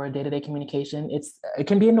Slack for day-to-day communication. It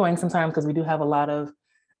can be annoying sometimes because we do have a lot of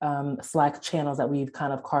Slack channels that we've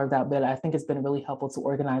kind of carved out, but I think it's been really helpful to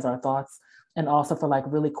organize our thoughts, and also for like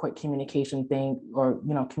really quick communication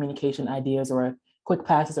communication ideas or quick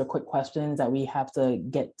passes or quick questions that we have to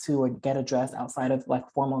get to or get addressed outside of like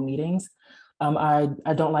formal meetings. I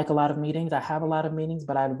don't like a lot of meetings. I have a lot of meetings,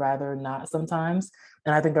 but I'd rather not sometimes.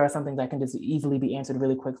 And I think there are some things that can just easily be answered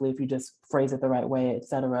really quickly if you just phrase it the right way, et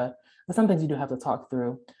cetera. But some things you do have to talk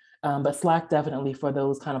through. But Slack definitely for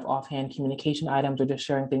those kind of offhand communication items or just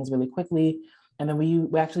sharing things really quickly. And then we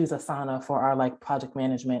actually use Asana for our like project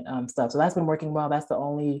management stuff. So that's been working well. That's the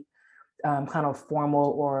only kind of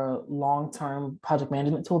formal or long-term project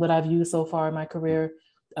management tool that I've used so far in my career.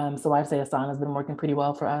 So I'd say Asana has been working pretty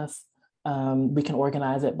well for us. We can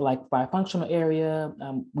organize it like by functional area.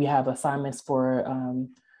 We have assignments for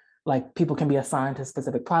like people can be assigned to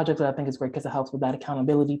specific projects, that I think is great because it helps with that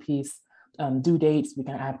accountability piece. Due dates, we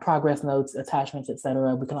can add progress notes, attachments, et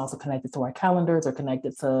cetera. We can also connect it to our calendars or connect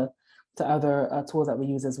it to other tools that we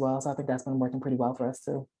use as well. So I think that's been working pretty well for us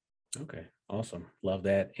too. Okay, awesome. Love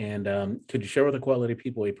that. And could you share with the quality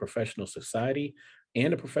people a professional society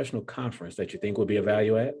and a professional conference that you think would be a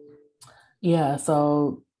value add? Yeah,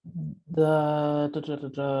 so well,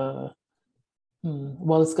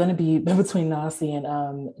 it's going to be between NACI and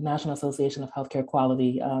National Association of Healthcare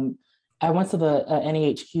Quality. I went to the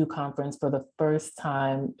NHQ conference for the first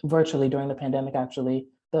time virtually during the pandemic, actually,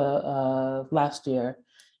 the last year.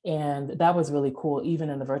 And that was really cool, even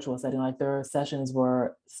in the virtual setting. Like their sessions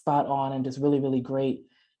were spot on and just really, really great.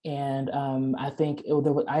 And I think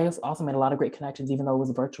I also made a lot of great connections, even though it was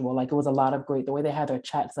virtual. Like it was a lot of great, the way they had their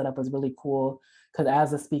chat set up was really cool. Because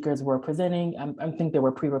as the speakers were presenting, I think they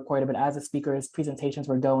were pre-recorded, but as the speakers' presentations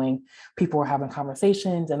were going, people were having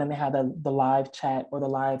conversations, and then they had the live chat or the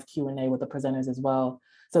live Q&A with the presenters as well.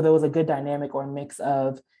 So there was a good dynamic or mix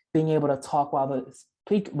of being able to talk while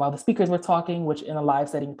the speakers were talking, which in a live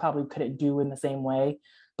setting you probably couldn't do in the same way.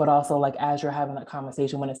 But also like as you're having that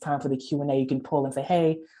conversation, when it's time for the Q&A, you can pull and say,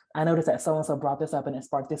 hey, I noticed that so-and-so brought this up and it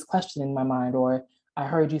sparked this question in my mind, or I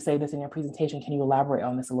heard you say this in your presentation. Can you elaborate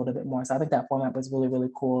on this a little bit more? So I think that format was really, really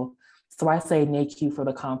cool. So I say NACU for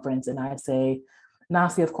the conference, and I'd say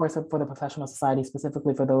NACI, of course, for the professional society,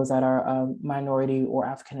 specifically for those that are minority or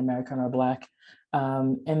African-American or Black.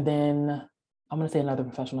 And then I'm going to say another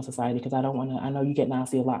professional society because I know you get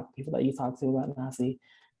NACI a lot, people that you talk to about NACI.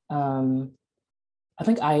 I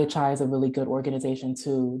think IHI is a really good organization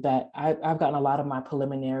too, that I've gotten a lot of my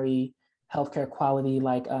preliminary healthcare quality,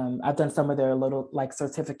 like I've done some of their little like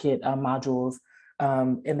certificate modules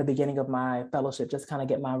in the beginning of my fellowship, just kind of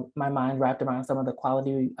get my mind wrapped around some of the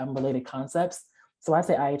quality related concepts. So I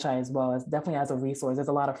say IHI as well, as definitely as a resource. There's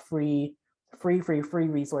a lot of free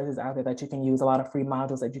resources out there that you can use, a lot of free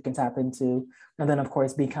modules that you can tap into. And then of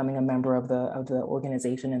course, becoming a member of the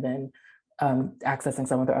organization, and then accessing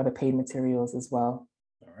some of the other paid materials as well.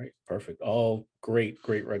 All right, perfect. All great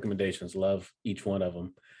recommendations. Love each one of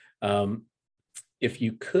them. If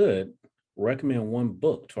you could recommend one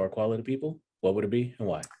book to our quality people, what would it be and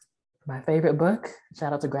why? My favorite book,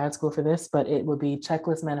 shout out to grad school for this, but it would be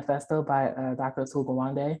Checklist Manifesto by Dr. Atul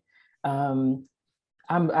Gawande. I'm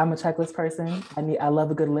a checklist person. I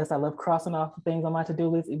love a good list. I love crossing off things on my to-do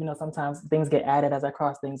list, even though sometimes things get added as I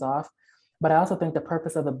cross things off. But I also think the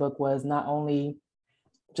purpose of the book was not only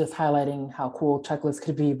just highlighting how cool checklists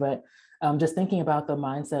could be, but just thinking about the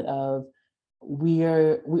mindset of we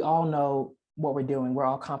all know what we're doing. We're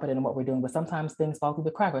all competent in what we're doing, but sometimes things fall through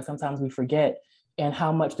the crack, or sometimes we forget. And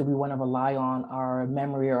how much do we want to rely on our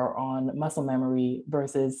memory or on muscle memory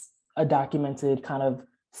versus a documented kind of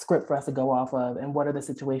script for us to go off of? And what are the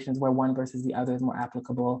situations where one versus the other is more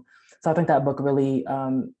applicable? So I think that book really,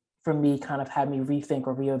 for me, kind of had me rethink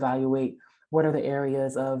or reevaluate what are the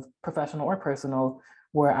areas of professional or personal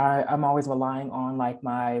where I'm always relying on like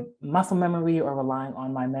my muscle memory or relying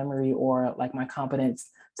on my memory or like my competence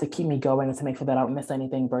to keep me going and to make sure that I don't miss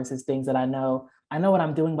anything, versus things that I know what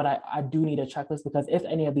I'm doing, but I do need a checklist, because if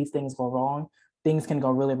any of these things go wrong, things can go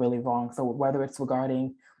really, really wrong. So whether it's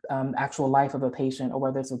regarding actual life of a patient, or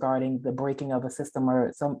whether it's regarding the breaking of a system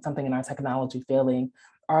or something in our technology failing,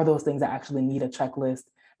 are those things that actually need a checklist?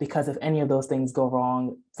 Because if any of those things go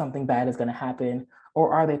wrong, something bad is going to happen.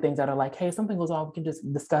 Or are there things that are like, hey, something goes wrong, we can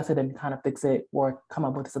just discuss it and kind of fix it or come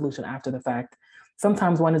up with a solution after the fact?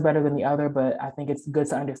 Sometimes one is better than the other, but I think it's good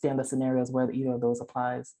to understand the scenarios where either of those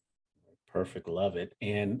applies. Perfect. Love it.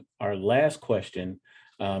 And our last question,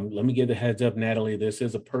 let me give the heads up, Natalie. This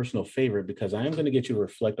is a personal favorite because I am going to get you to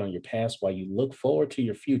reflect on your past while you look forward to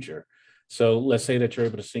your future. So let's say that you're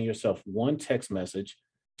able to send yourself one text message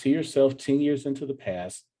to yourself 10 years into the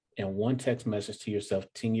past and one text message to yourself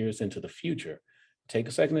 10 years into the future. Take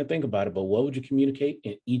a second to think about it, but what would you communicate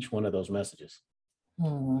in each one of those messages?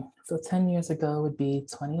 So 10 years ago would be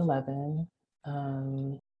 2011.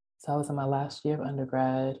 So I was in my last year of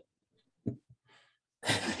undergrad.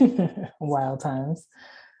 Wild times.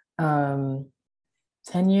 10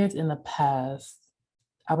 years in the past,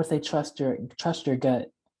 I would say trust your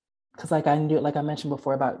gut. Because like I mentioned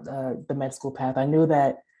before about the med school path, I knew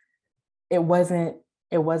that it wasn't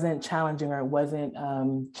challenging, or it wasn't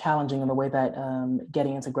challenging in the way that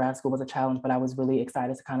getting into grad school was a challenge, but I was really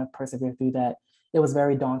excited to kind of persevere through that. it was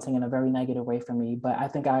very daunting in a very negative way for me. But I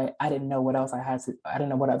think I didn't know what else I didn't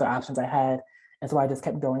know what other options I had. And so I just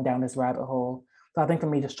kept going down this rabbit hole. So I think for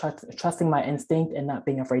me, just trusting my instinct and not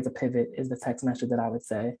being afraid to pivot is the text message that I would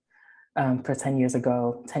say for 10 years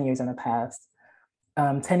ago, 10 years in the past.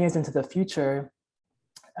 10 years into the future,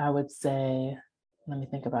 I would say, let me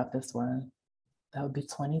think about this one. That would be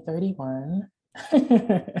 2031.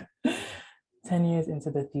 10 years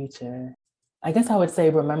into the future. I guess I would say,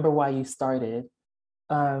 remember why you started.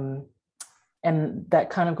 And that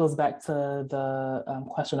kind of goes back to the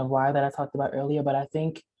question of why that I talked about earlier. But I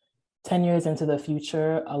think 10 years into the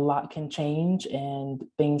future, a lot can change and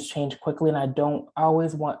things change quickly. And I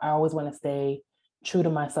always want to stay true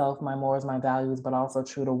to myself, my morals, my values, but also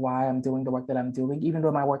true to why I'm doing the work that I'm doing. Even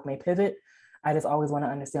though my work may pivot, I just always want to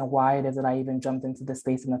understand why it is that I even jumped into this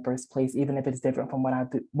space in the first place, even if it's different from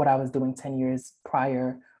what I was doing 10 years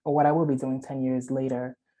prior or what I will be doing 10 years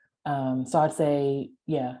later. So I'd say,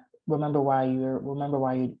 yeah, remember why you're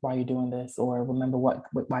doing this, or remember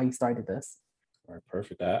why you started this. All right,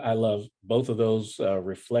 perfect. I love both of those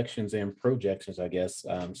reflections and projections, I guess.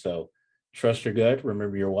 So trust your gut,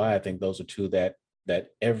 remember your why. I think those are two that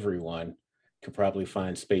everyone could probably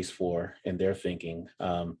find space for in their thinking.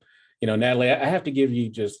 Natalie, I have to give you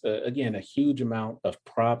just, again, a huge amount of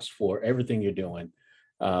props for everything you're doing.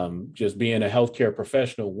 Just being a healthcare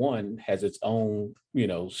professional, one has its own,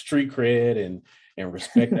 street cred and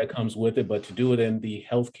respect that comes with it, but to do it in the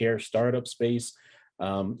healthcare startup space,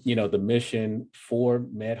 the mission for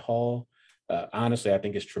MedHall, honestly, I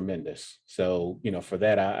think is tremendous. So, for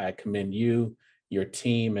that, I commend you, your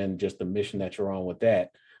team, and just the mission that you're on with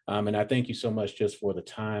that. And I thank you so much just for the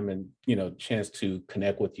time and, chance to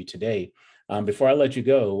connect with you today. Before I let you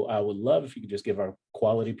go, I would love if you could just give our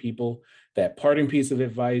quality people that parting piece of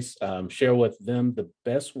advice, share with them the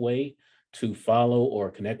best way to follow or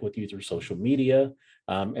connect with you through social media,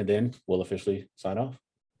 and then we'll officially sign off.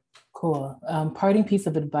 Cool. Parting piece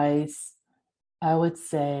of advice, I would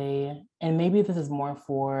say, and maybe this is more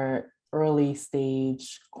for early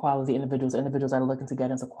stage quality individuals that are looking to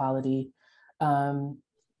get into quality.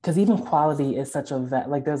 Because even quality is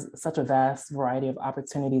there's such a vast variety of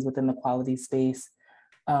opportunities within the quality space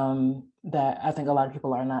that I think a lot of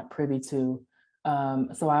people are not privy to.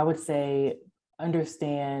 So I would say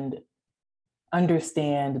understand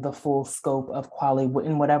the full scope of quality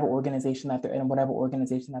in whatever organization that they're in, whatever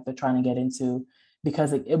organization that they're trying to get into,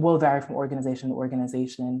 because it will vary from organization to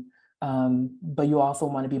organization. But you also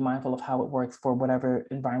want to be mindful of how it works for whatever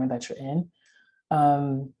environment that you're in.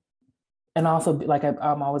 And also, like I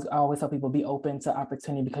always tell people, be open to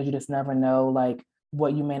opportunity, because you just never know, like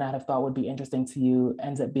what you may not have thought would be interesting to you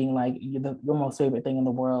ends up being like your most favorite thing in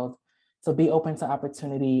the world. So be open to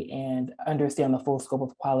opportunity and understand the full scope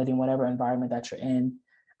of quality in whatever environment that you're in,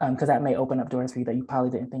 because that may open up doors for you that you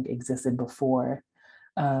probably didn't think existed before.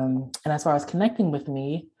 And as far as connecting with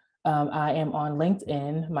me, I am on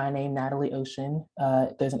LinkedIn. My name, Nathalie Occean.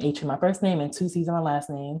 There's an H in my first name and two C's in my last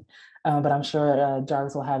name, but I'm sure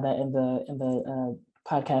Jarvis will have that in the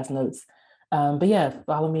podcast notes. But yeah,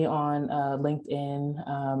 follow me on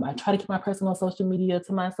LinkedIn. I try to keep my personal social media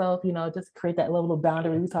to myself, just create that level of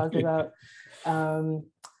boundary we talked about.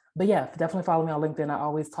 But yeah, definitely follow me on LinkedIn. I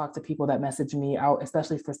always talk to people that message me out,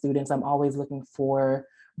 especially for students. I'm always looking for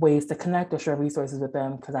ways to connect or share resources with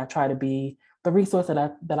them, because I try to be the resource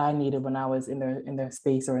that I needed when I was in their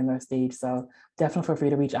space or in their stage. So definitely feel free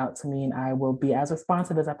to reach out to me, and I will be as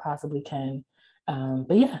responsive as I possibly can.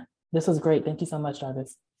 But yeah, this was great. Thank you so much,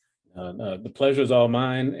 Jarvis. The pleasure is all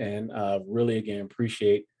mine, and really, again,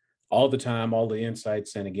 appreciate all the time, all the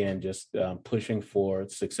insights, and again, just pushing for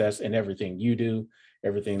success in everything you do,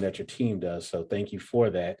 everything that your team does. So thank you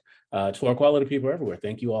for that. To our quality people everywhere,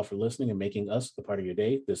 thank you all for listening and making us the part of your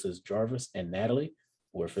day. This is Jarvis and Nathalie.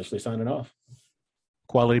 We're officially signing off.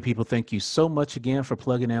 Quality people, thank you so much again for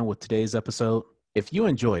plugging in with today's episode. If you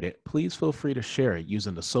enjoyed it, please feel free to share it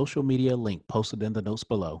using the social media link posted in the notes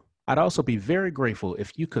below. I'd also be very grateful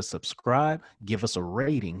if you could subscribe, give us a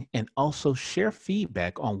rating, and also share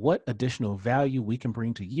feedback on what additional value we can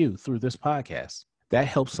bring to you through this podcast. That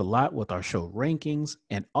helps a lot with our show rankings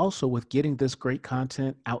and also with getting this great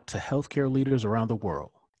content out to healthcare leaders around the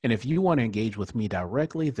world. And if you want to engage with me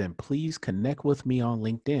directly, then please connect with me on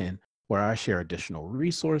LinkedIn, where I share additional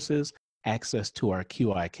resources, access to our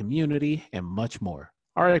QI community, and much more.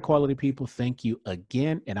 All right, quality people, thank you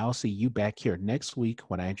again, and I'll see you back here next week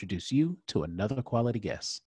when I introduce you to another quality guest.